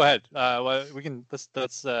 go ahead. We can let's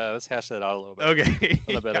hash that out a little bit. Okay,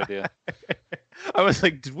 not a bad idea. I was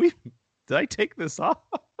like, did I take this off?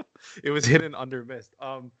 It was hidden under Myst.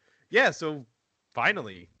 Yeah. So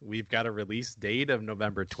finally, we've got a release date of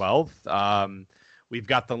November 12th. We've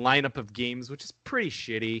got the lineup of games, which is pretty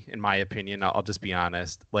shitty in my opinion. I'll just be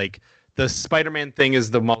honest. Like the Spider-Man thing is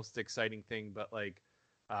the most exciting thing, but like.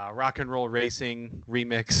 Rock and Roll Racing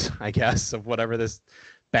remix, I guess, of whatever this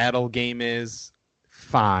battle game is.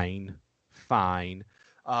 Fine.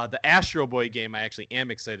 The Astro Boy game I actually am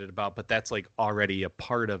excited about, but that's like already a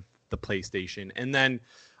part of the PlayStation. And then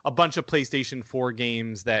a bunch of PlayStation 4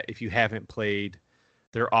 games that if you haven't played,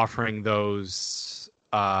 they're offering those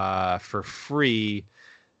for free.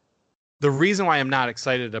 The reason why I'm not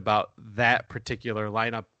excited about that particular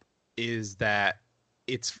lineup is that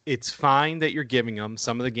it's fine that you're giving them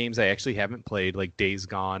some of the games I actually haven't played, like Days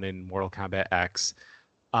Gone and Mortal Kombat X.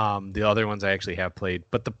 The other ones I actually have played.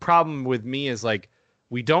 But the problem with me is, like,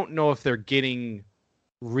 we don't know if they're getting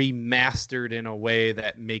remastered in a way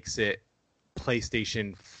that makes it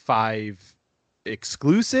PlayStation 5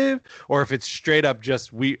 exclusive, or if it's straight up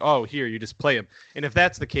just here, you just play them. And if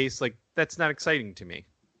that's the case, like, that's not exciting to me.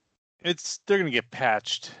 They're going to get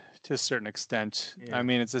patched to a certain extent. Yeah. I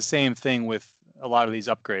mean, it's the same thing with a lot of these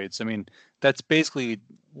upgrades. I mean, that's basically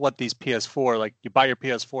what these PS4, like, you buy your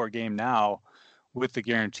PS4 game now with the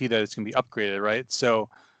guarantee that it's going to be upgraded, right? So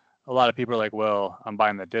a lot of people are like, well, I'm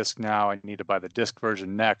buying the disc now, I need to buy the disc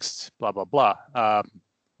version next, blah, blah, blah.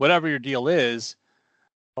 Whatever your deal is,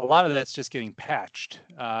 a lot of that's just getting patched.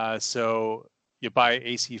 So you buy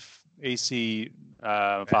AC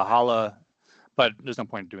Valhalla, but there's no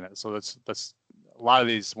point in doing that. So that's a lot of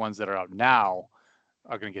these ones that are out now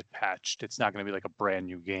are going to get patched. It's not going to be like a brand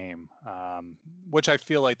new game, which I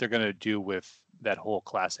feel like they're going to do with that whole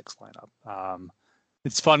classics lineup.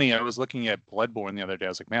 It's funny. I was looking at Bloodborne the other day. I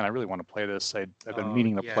was like, man, I really want to play this. I've been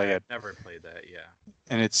meaning to play it. I've never played that. Yeah.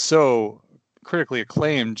 And it's so critically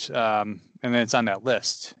acclaimed, and then it's on that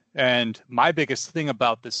list. And my biggest thing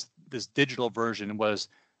about this digital version was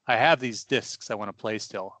I have these discs I want to play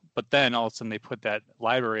still, but then all of a sudden they put that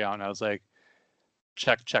library out, and I was like,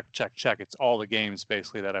 check. It's all the games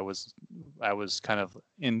basically that I was kind of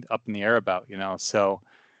up in the air about, you know. So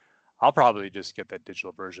I'll probably just get that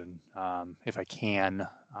digital version if I can.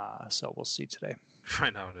 So we'll see today.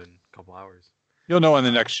 Find out in a couple hours. You'll know on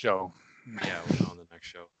the next show. Yeah, we'll know on the next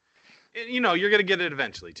show. And, you know, you're gonna get it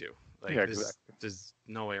eventually too. Like, yeah, exactly. There's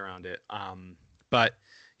no way around it. But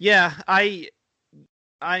yeah,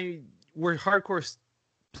 we're hardcore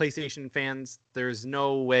PlayStation fans. There's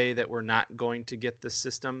no way that we're not going to get the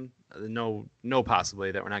system. No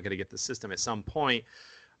possibility that we're not going to get the system at some point.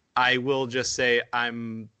 I will just say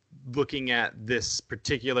I'm looking at this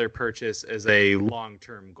particular purchase as a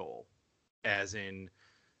long-term goal, as in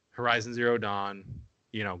Horizon Zero Dawn,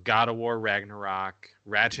 you know, God of War Ragnarok,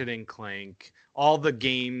 Ratchet and Clank, all the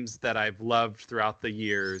games that I've loved throughout the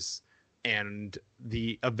years, and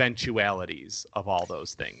the eventualities of all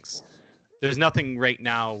those things. There's nothing right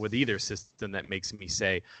now with either system that makes me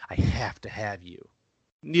say, I have to have you.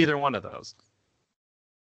 Neither one of those.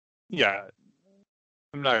 Yeah.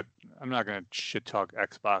 I'm not going to shit talk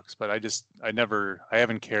Xbox, but I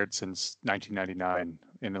haven't cared since 1999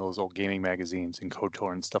 in those old gaming magazines and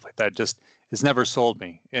KOTOR and stuff like that. It's never sold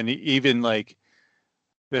me. And even like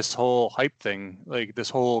this whole hype thing, like this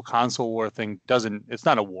whole console war thing it's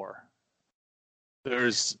not a war.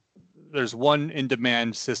 There's one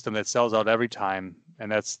in-demand system that sells out every time,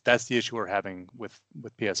 and that's the issue we're having with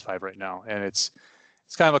PS5 right now. And it's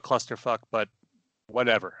kind of a clusterfuck, but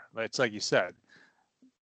whatever. It's like you said,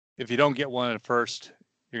 if you don't get one at first,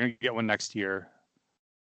 you're going to get one next year.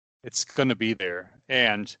 It's going to be there.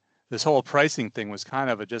 And this whole pricing thing was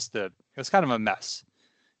kind of a mess.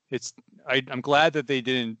 I'm glad that they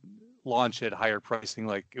didn't launch at higher pricing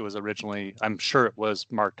like it was originally. I'm sure it was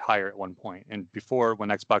marked higher at one point. And before, when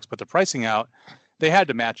Xbox put the pricing out, they had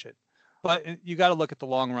to match it. But you got to look at the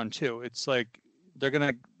long run too. It's like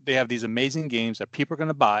they have these amazing games that people are going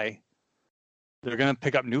to buy. They're going to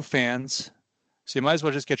pick up new fans. So you might as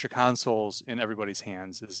well just get your consoles in everybody's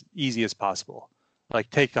hands as easy as possible. Like,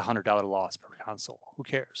 take $100 loss per console. Who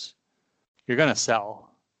cares? You're going to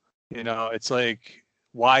sell. You know, it's like,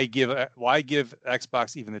 why give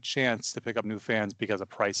Xbox even the chance to pick up new fans because of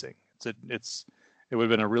pricing? It would have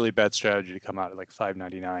been a really bad strategy to come out at like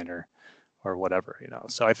 $5.99 or whatever, you know.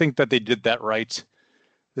 So I think that they did that right.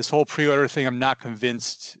 This whole pre-order thing, I'm not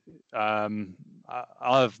convinced. I'll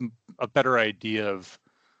have a better idea of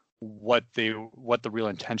what the real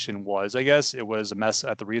intention was. I guess it was a mess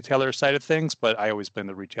at the retailer side of things, but I always blame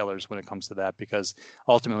the retailers when it comes to that, because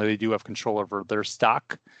ultimately they do have control over their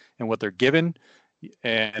stock and what they're given.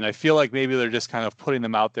 And I feel like maybe they're just kind of putting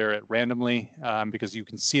them out there randomly, because you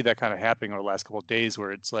can see that kind of happening over the last couple of days,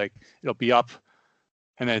 where it's like it'll be up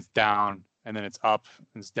and then it's down and then it's up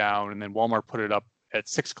and it's down, and then Walmart put it up at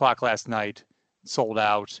 6:00 last night, sold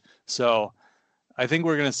out. So I think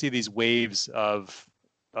we're going to see these waves of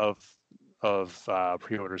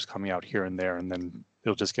pre-orders coming out here and there, and then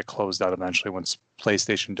it'll just get closed out eventually once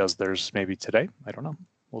PlayStation does theirs, maybe today. I don't know.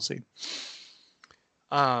 We'll see.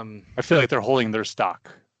 I feel like they're holding their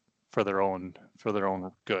stock for their own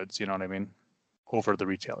goods. You know what I mean? Over the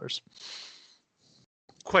retailers.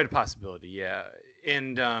 quite a possibility, yeah.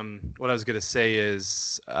 And what I was gonna say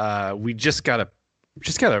is we just got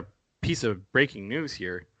a piece of breaking news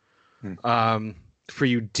here. For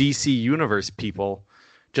you DC Universe people,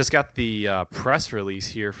 just got the press release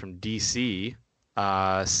here from DC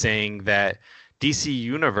saying that DC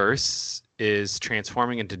Universe is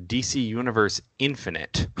transforming into DC Universe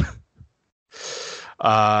Infinite.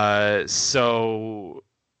 So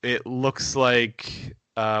it looks like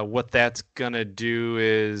what that's going to do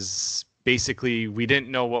is basically we didn't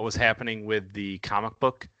know what was happening with the comic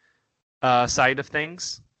book side of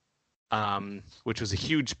things, which was a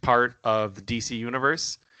huge part of the DC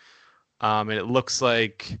Universe. And it looks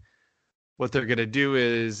like what they're going to do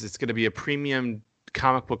is it's going to be a premium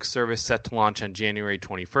comic book service set to launch on January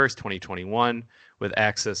 21st, 2021, with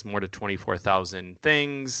access more to 24,000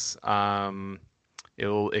 things.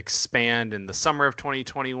 It'll expand in the summer of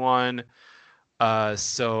 2021.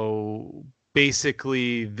 So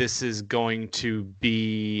basically, this is going to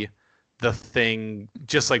be the thing,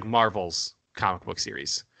 just like Marvel's comic book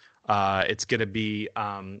series. It's going to be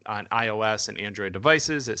on iOS and Android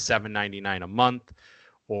devices at $7.99 a month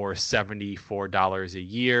or $74 a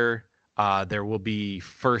year. There will be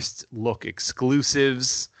first look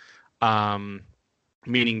exclusives,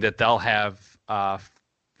 meaning that they'll have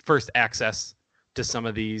first access to some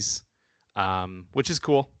of these, which is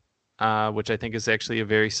cool, which I think is actually a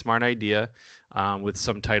very smart idea, with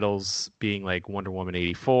some titles being like Wonder Woman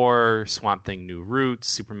 84, Swamp Thing New Roots,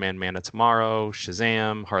 Superman Man of Tomorrow,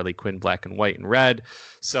 Shazam, Harley Quinn Black and White and Red.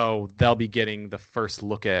 So they'll be getting the first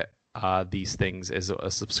look at these things as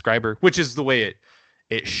a subscriber, which is the way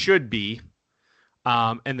it should be.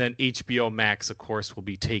 And then HBO Max, of course, will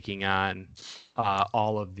be taking on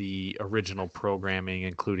all of the original programming,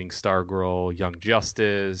 including Stargirl, Young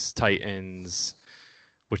Justice, Titans,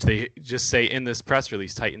 which they just say in this press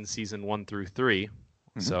release, Titans season 1 through 3,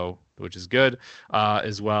 so which is good,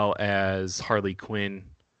 as well as Harley Quinn,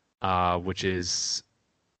 which is,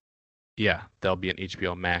 there'll be an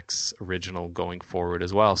HBO Max original going forward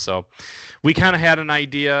as well. So we kind of had an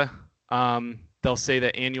idea. They'll say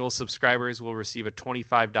that annual subscribers will receive a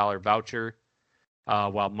 $25 voucher,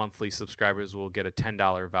 while monthly subscribers will get a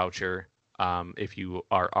 $10 voucher if you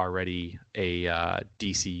are already a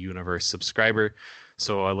DC Universe subscriber.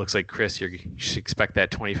 So it looks like, Chris, you should expect that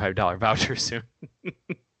 $25 voucher soon.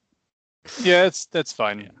 Yeah, that's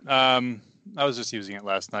fine. I was just using it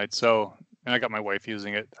last night, and I got my wife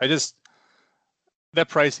using it. That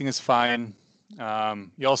pricing is fine.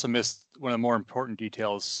 You also missed one of the more important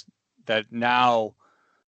details, that now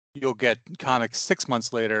you'll get comics 6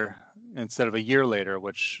 months later instead of a year later,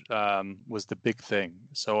 which was the big thing.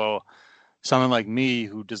 So someone like me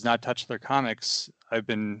who does not touch their comics, I've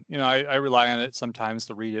been, I rely on it sometimes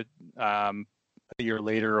to read it a year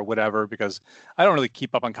later or whatever, because I don't really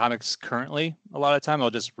keep up on comics currently. A lot of the time I'll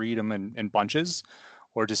just read them in bunches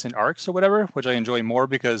or just in arcs or whatever, which I enjoy more,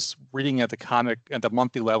 because reading at the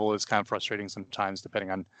monthly level is kind of frustrating sometimes, depending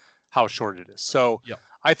on how short it is. So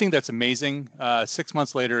I think that's amazing. 6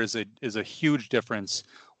 months later is a huge difference,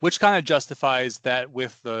 which kind of justifies that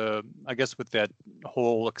with that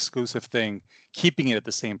whole exclusive thing, keeping it at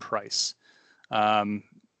the same price.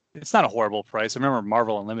 It's not a horrible price. I remember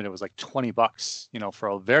Marvel Unlimited was like $20, for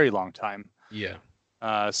a very long time. Yeah.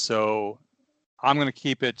 So I'm going to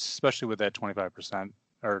keep it, especially with that 25%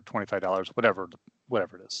 or $25,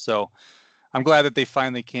 whatever it is. So I'm glad that they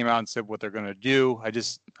finally came out and said what they're going to do.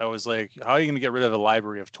 I was like, how are you going to get rid of a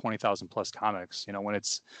library of 20,000 plus comics, when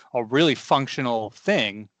it's a really functional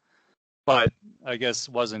thing, but I guess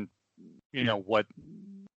wasn't, what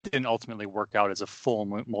didn't ultimately work out as a full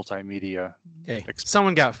multimedia. Hey,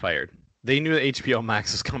 someone got fired. They knew that HBO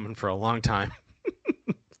Max was coming for a long time.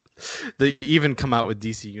 They even come out with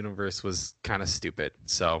DC Universe was kind of stupid.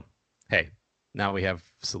 So, hey, now we have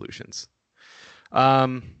solutions.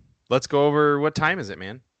 Let's go over, what time is it,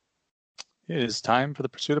 man? It is time for the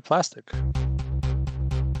pursuit of plastic.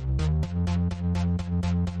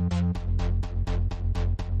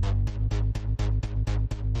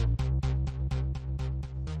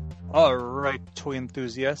 All right, toy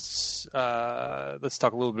enthusiasts. Let's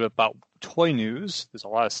talk a little bit about toy news. There's a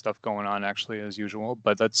lot of stuff going on, actually, as usual.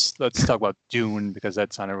 But let's talk about Dune, because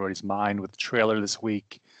that's on everybody's mind with the trailer this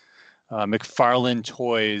week. McFarlane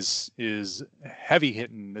Toys is heavy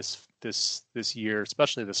hitting this year,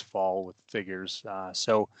 especially this fall with figures.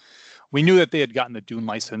 So we knew that they had gotten the Dune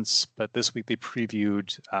license, but this week they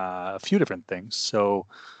previewed a few different things. So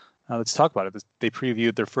let's talk about it. They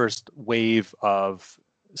previewed their first wave of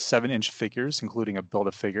 7-inch figures, including a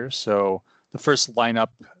Build-A-Figure. So the first lineup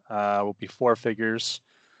will be 4 figures: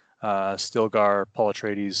 Stilgar, Paul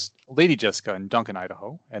Atreides, Lady Jessica in Duncan,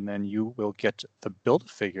 Idaho, and then you will get the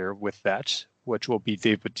Build-A-Figure with that, which will be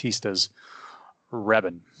Dave Bautista's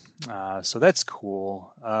Revan. So that's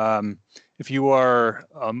cool. If you are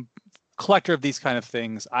a collector of these kind of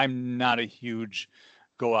things, I'm not a huge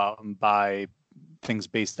go out and buy things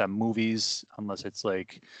based on movies, unless it's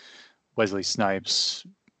like Wesley Snipes,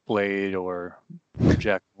 Blade, or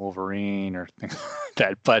Jack Wolverine, or things like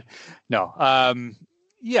that. But no,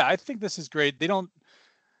 yeah, I think this is great.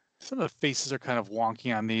 Some of the faces are kind of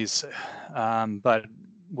wonky on these, but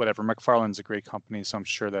whatever. McFarlane's a great company, so I'm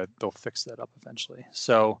sure that they'll fix that up eventually.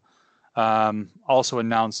 So, also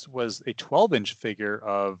announced was a 12-inch figure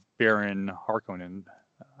of Baron Harkonnen.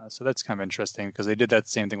 So that's kind of interesting because they did that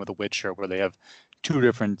same thing with The Witcher, where they have two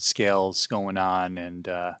different scales going on, and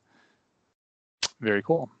very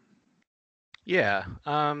cool. Yeah,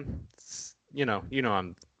 I'm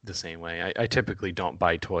the same way. I typically don't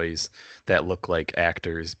buy toys that look like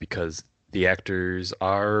actors because the actors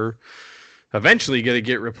are eventually going to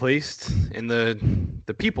get replaced and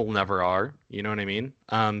the people never are, you know what I mean?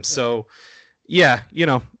 So yeah,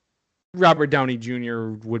 Robert Downey Jr.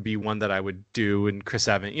 would be one that I would do, and Chris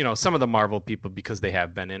Evans, some of the Marvel people because they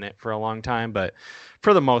have been in it for a long time, but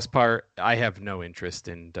for the most part, I have no interest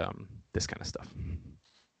in this kind of stuff.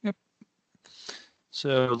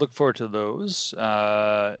 So look forward to those.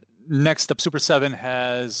 Next up, Super 7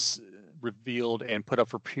 has revealed and put up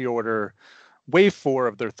for pre-order Wave 4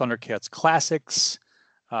 of their Thundercats Classics.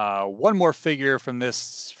 One more figure from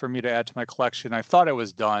this for me to add to my collection. I thought I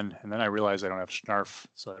was done, and then I realized I don't have Snarf,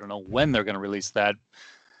 so I don't know when they're going to release that.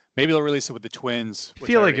 Maybe they'll release it with the twins. I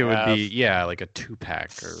feel like it would be, like a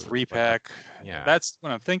 2-pack or 3-pack. Yeah. That's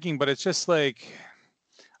what I'm thinking, but it's just like...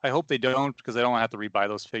 I hope they don't, because I don't want to have to rebuy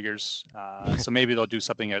those figures. So maybe they'll do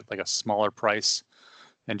something at like a smaller price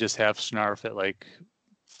and just have Snarf at like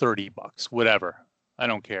 $30, whatever. I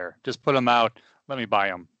don't care. Just put them out. Let me buy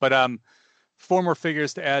them. But 4 more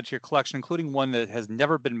figures to add to your collection, including one that has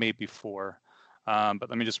never been made before. But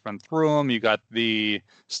let me just run through them. You got the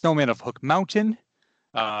Snowman of Hook Mountain,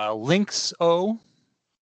 Lynx O,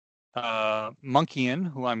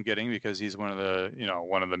 Monkeyan, who I'm getting because he's one of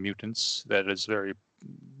the mutants that is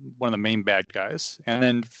one of the main bad guys. And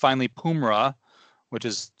then finally Pumra, which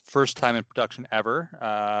is first time in production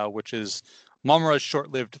ever, which is Mumra's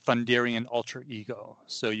short-lived Thunderian alter ego.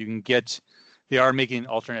 So they are making an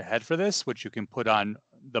alternate head for this, which you can put on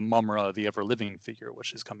the Mumra, the ever-living figure,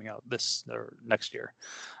 which is coming out this or next year.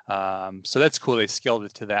 So that's cool. They scaled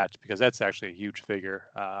it to that because that's actually a huge figure.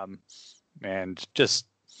 And just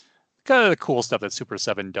kind of the cool stuff that Super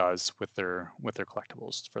 7 does with their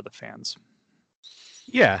collectibles for the fans.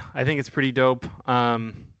 Yeah, I think it's pretty dope.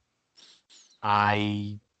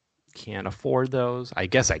 I can't afford those. I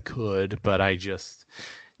guess I could, but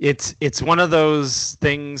it's one of those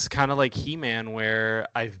things kind of like He-Man where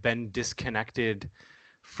I've been disconnected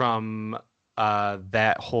from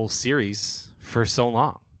that whole series for so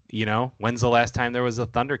long. When's the last time there was a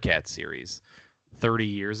Thundercats series? 30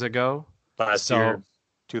 years ago? Last year,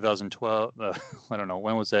 2012. I don't know.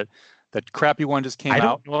 When was that? That crappy one just came out. I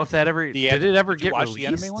don't know if that ever did it ever get released? The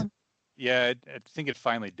anime one? Yeah, I think it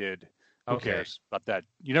finally did. Who cares about that?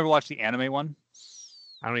 You never watched the anime one?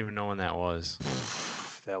 I don't even know when that was.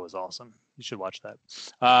 That was awesome. You should watch that.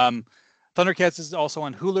 Thundercats is also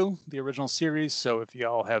on Hulu, the original series. So if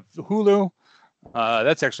y'all have Hulu,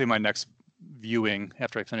 that's actually my next viewing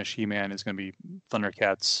after I finish He-Man is going to be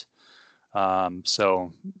Thundercats.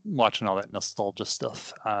 So watching all that nostalgia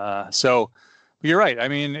stuff. You're right. I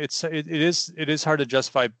mean, it is hard to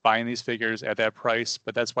justify buying these figures at that price,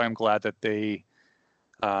 but that's why I'm glad that they,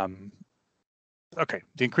 the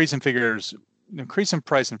increase in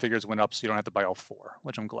price in figures went up, so you don't have to buy all 4,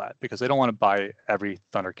 which I'm glad because I don't want to buy every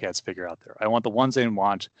Thundercats figure out there. I want the ones they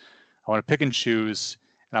want. I want to pick and choose,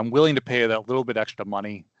 and I'm willing to pay that little bit extra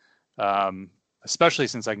money, especially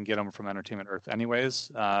since I can get them from Entertainment Earth anyways.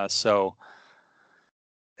 So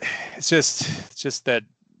it's just that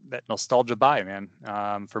nostalgia buy, man,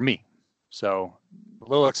 for me. So a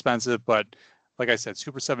little expensive, but like I said,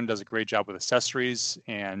 Super 7 does a great job with accessories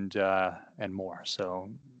and more. So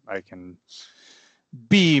I can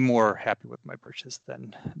be more happy with my purchase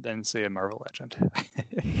than say a Marvel Legend.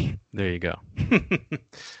 There you go.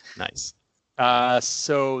 Nice.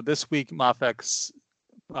 So this week, Mafex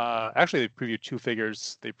actually they previewed 2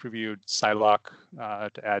 figures. They previewed Psylocke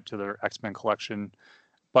to add to their X-Men collection,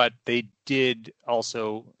 but they did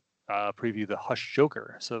also preview the Hush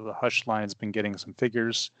Joker. So the Hush line's been getting some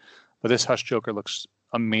figures, but this Hush Joker looks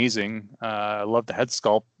amazing. I love the head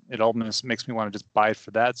sculpt. It almost makes me want to just buy it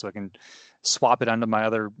for that so I can swap it onto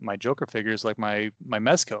my Joker figures like my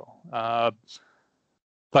Mezco.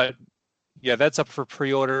 But yeah, that's up for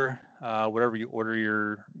pre-order. Whatever you order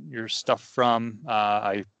your stuff from,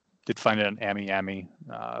 I did find it on Ami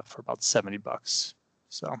for about $70.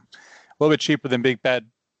 So a little bit cheaper than Big Bad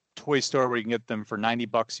Toy Store, where you can get them for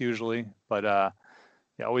 $90 usually. But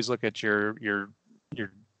yeah, always look at your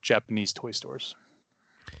Japanese toy stores.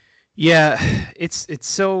 Yeah, it's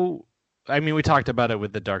so. I mean, we talked about it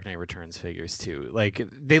with the Dark Knight Returns figures too. Like,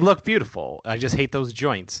 they look beautiful. I just hate those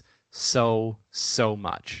joints so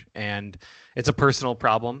much, and it's a personal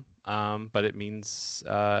problem. But it means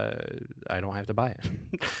I don't have to buy it.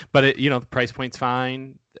 But it, the price point's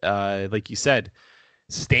fine. Like you said,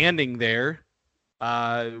 standing there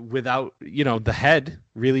without the head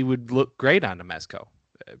really would look great on a Mezco.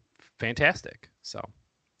 Fantastic. So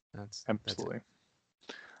that's absolutely.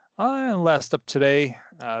 And last up today,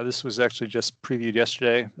 this was actually just previewed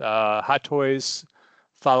yesterday. Hot Toys,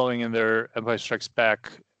 following in their Empire Strikes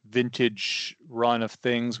Back vintage run of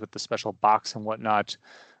things with the special box and whatnot.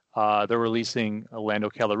 They're releasing a Lando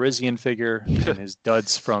Calrissian figure and his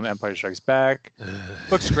duds from Empire Strikes Back.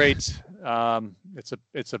 Looks great.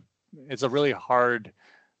 It's a really hard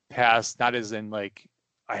pass. Not as in like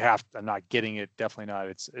I'm not getting it. Definitely not.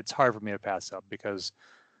 It's hard for me to pass up because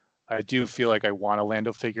I do feel like I want a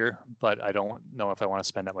Lando figure, but I don't know if I want to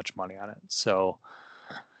spend that much money on it. So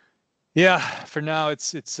yeah, for now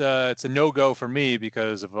it's a no-go for me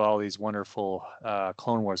because of all these wonderful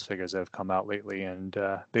Clone Wars figures that have come out lately, and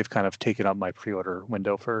they've kind of taken up my pre-order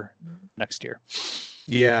window for next year.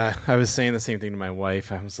 Yeah, I was saying the same thing to my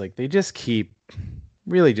wife. I was like, they just keep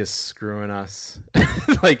really just screwing us.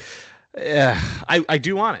 Like, I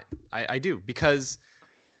do want it. I do because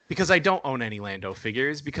I don't own any Lando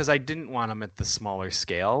figures, because I didn't want him at the smaller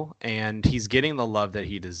scale, and he's getting the love that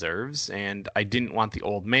he deserves, and I didn't want the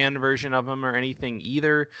old man version of him or anything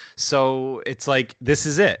either. So it's like, this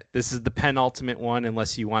is it. This is the penultimate one,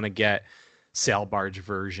 unless you want to get Sail Barge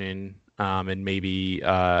version, and maybe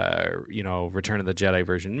Return of the Jedi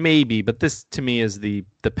version, maybe. But this to me is the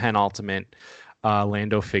penultimate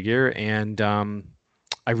Lando figure, and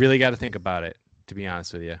I really got to think about it, to be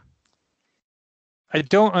honest with you. I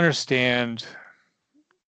don't understand.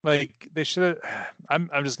 Like, they should have.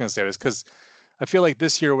 I'm just gonna say this because I feel like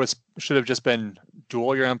this year should have just been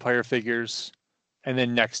duel your Empire figures, and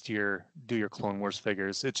then next year do your Clone Wars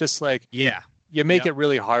figures. It's just like, you make it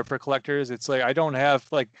really hard for collectors. It's like, I don't have,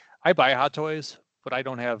 like, I buy Hot Toys, but I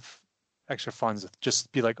don't have extra funds to just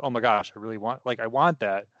be like, oh my gosh, I want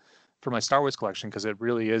that for my Star Wars collection, because it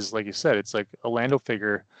really is, like you said, it's like a Lando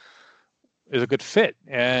figure is a good fit,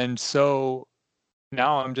 and so.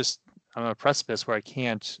 Now I'm on a precipice where I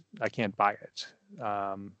can't buy it.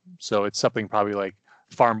 So it's something probably like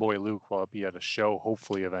Farm Boy Luke will be at a show,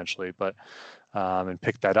 hopefully eventually, but and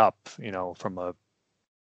pick that up, from a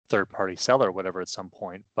third party seller or whatever at some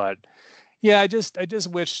point. But yeah, I just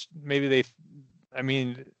wish maybe they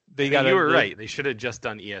got. You were right. They should have just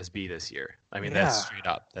done ESB this year. I mean, that's straight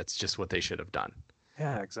up. That's just what they should have done.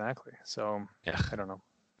 Yeah, exactly. So I don't know.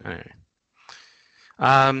 All right.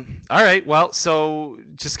 All right. Well, so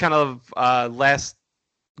just kind of last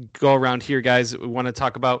go around here, guys. We want to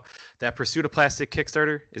talk about that Pursuit of Plastic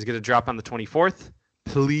Kickstarter is going to drop on the 24th.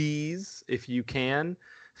 Please, if you can,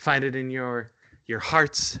 find it in your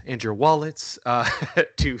hearts and your wallets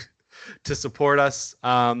to support us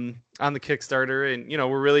on the Kickstarter. And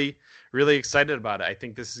we're really, really excited about it. I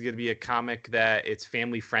think this is going to be a comic that it's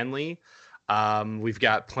family friendly. We've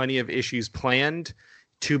got plenty of issues planned.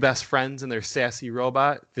 Two best friends and their sassy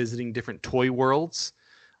robot visiting different toy worlds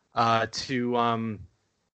to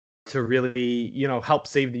really, help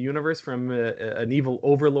save the universe from an evil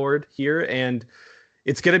overlord here. And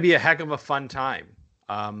it's going to be a heck of a fun time.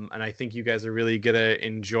 And I think you guys are really going to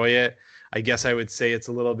enjoy it. I guess I would say it's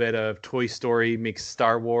a little bit of Toy Story mixed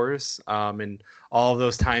Star Wars. And all of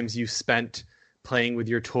those times you spent playing with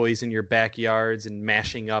your toys in your backyards and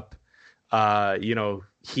mashing up,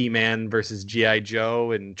 He-Man versus G.I.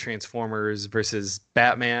 Joe and Transformers versus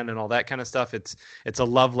Batman and all that kind of stuff. It's a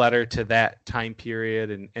love letter to that time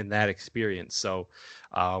period and that experience. So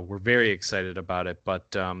we're very excited about it.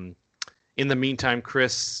 But in the meantime,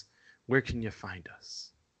 Chris, where can you find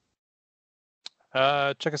us?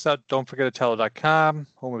 Check us out. Don't forget Atalo.com,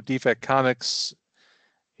 home of Defect Comics,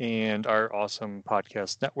 and our awesome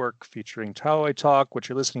podcast network featuring Talo Talk, which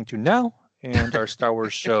you're listening to now. And our Star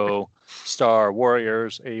Wars show, Star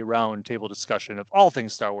Warriors, a round-table discussion of all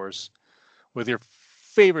things Star Wars with your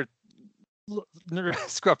favorite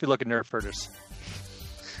scruffy-looking nerd herders.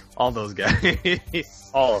 All those guys.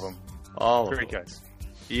 All of them. All Great guys.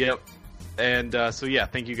 Yep. And so yeah,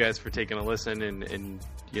 thank you guys for taking a listen and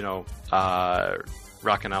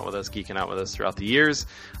rocking out with us, geeking out with us throughout the years.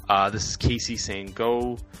 This is Casey saying,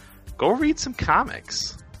 go read some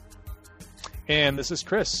comics. And this is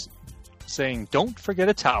Chris saying, don't forget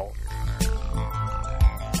a towel.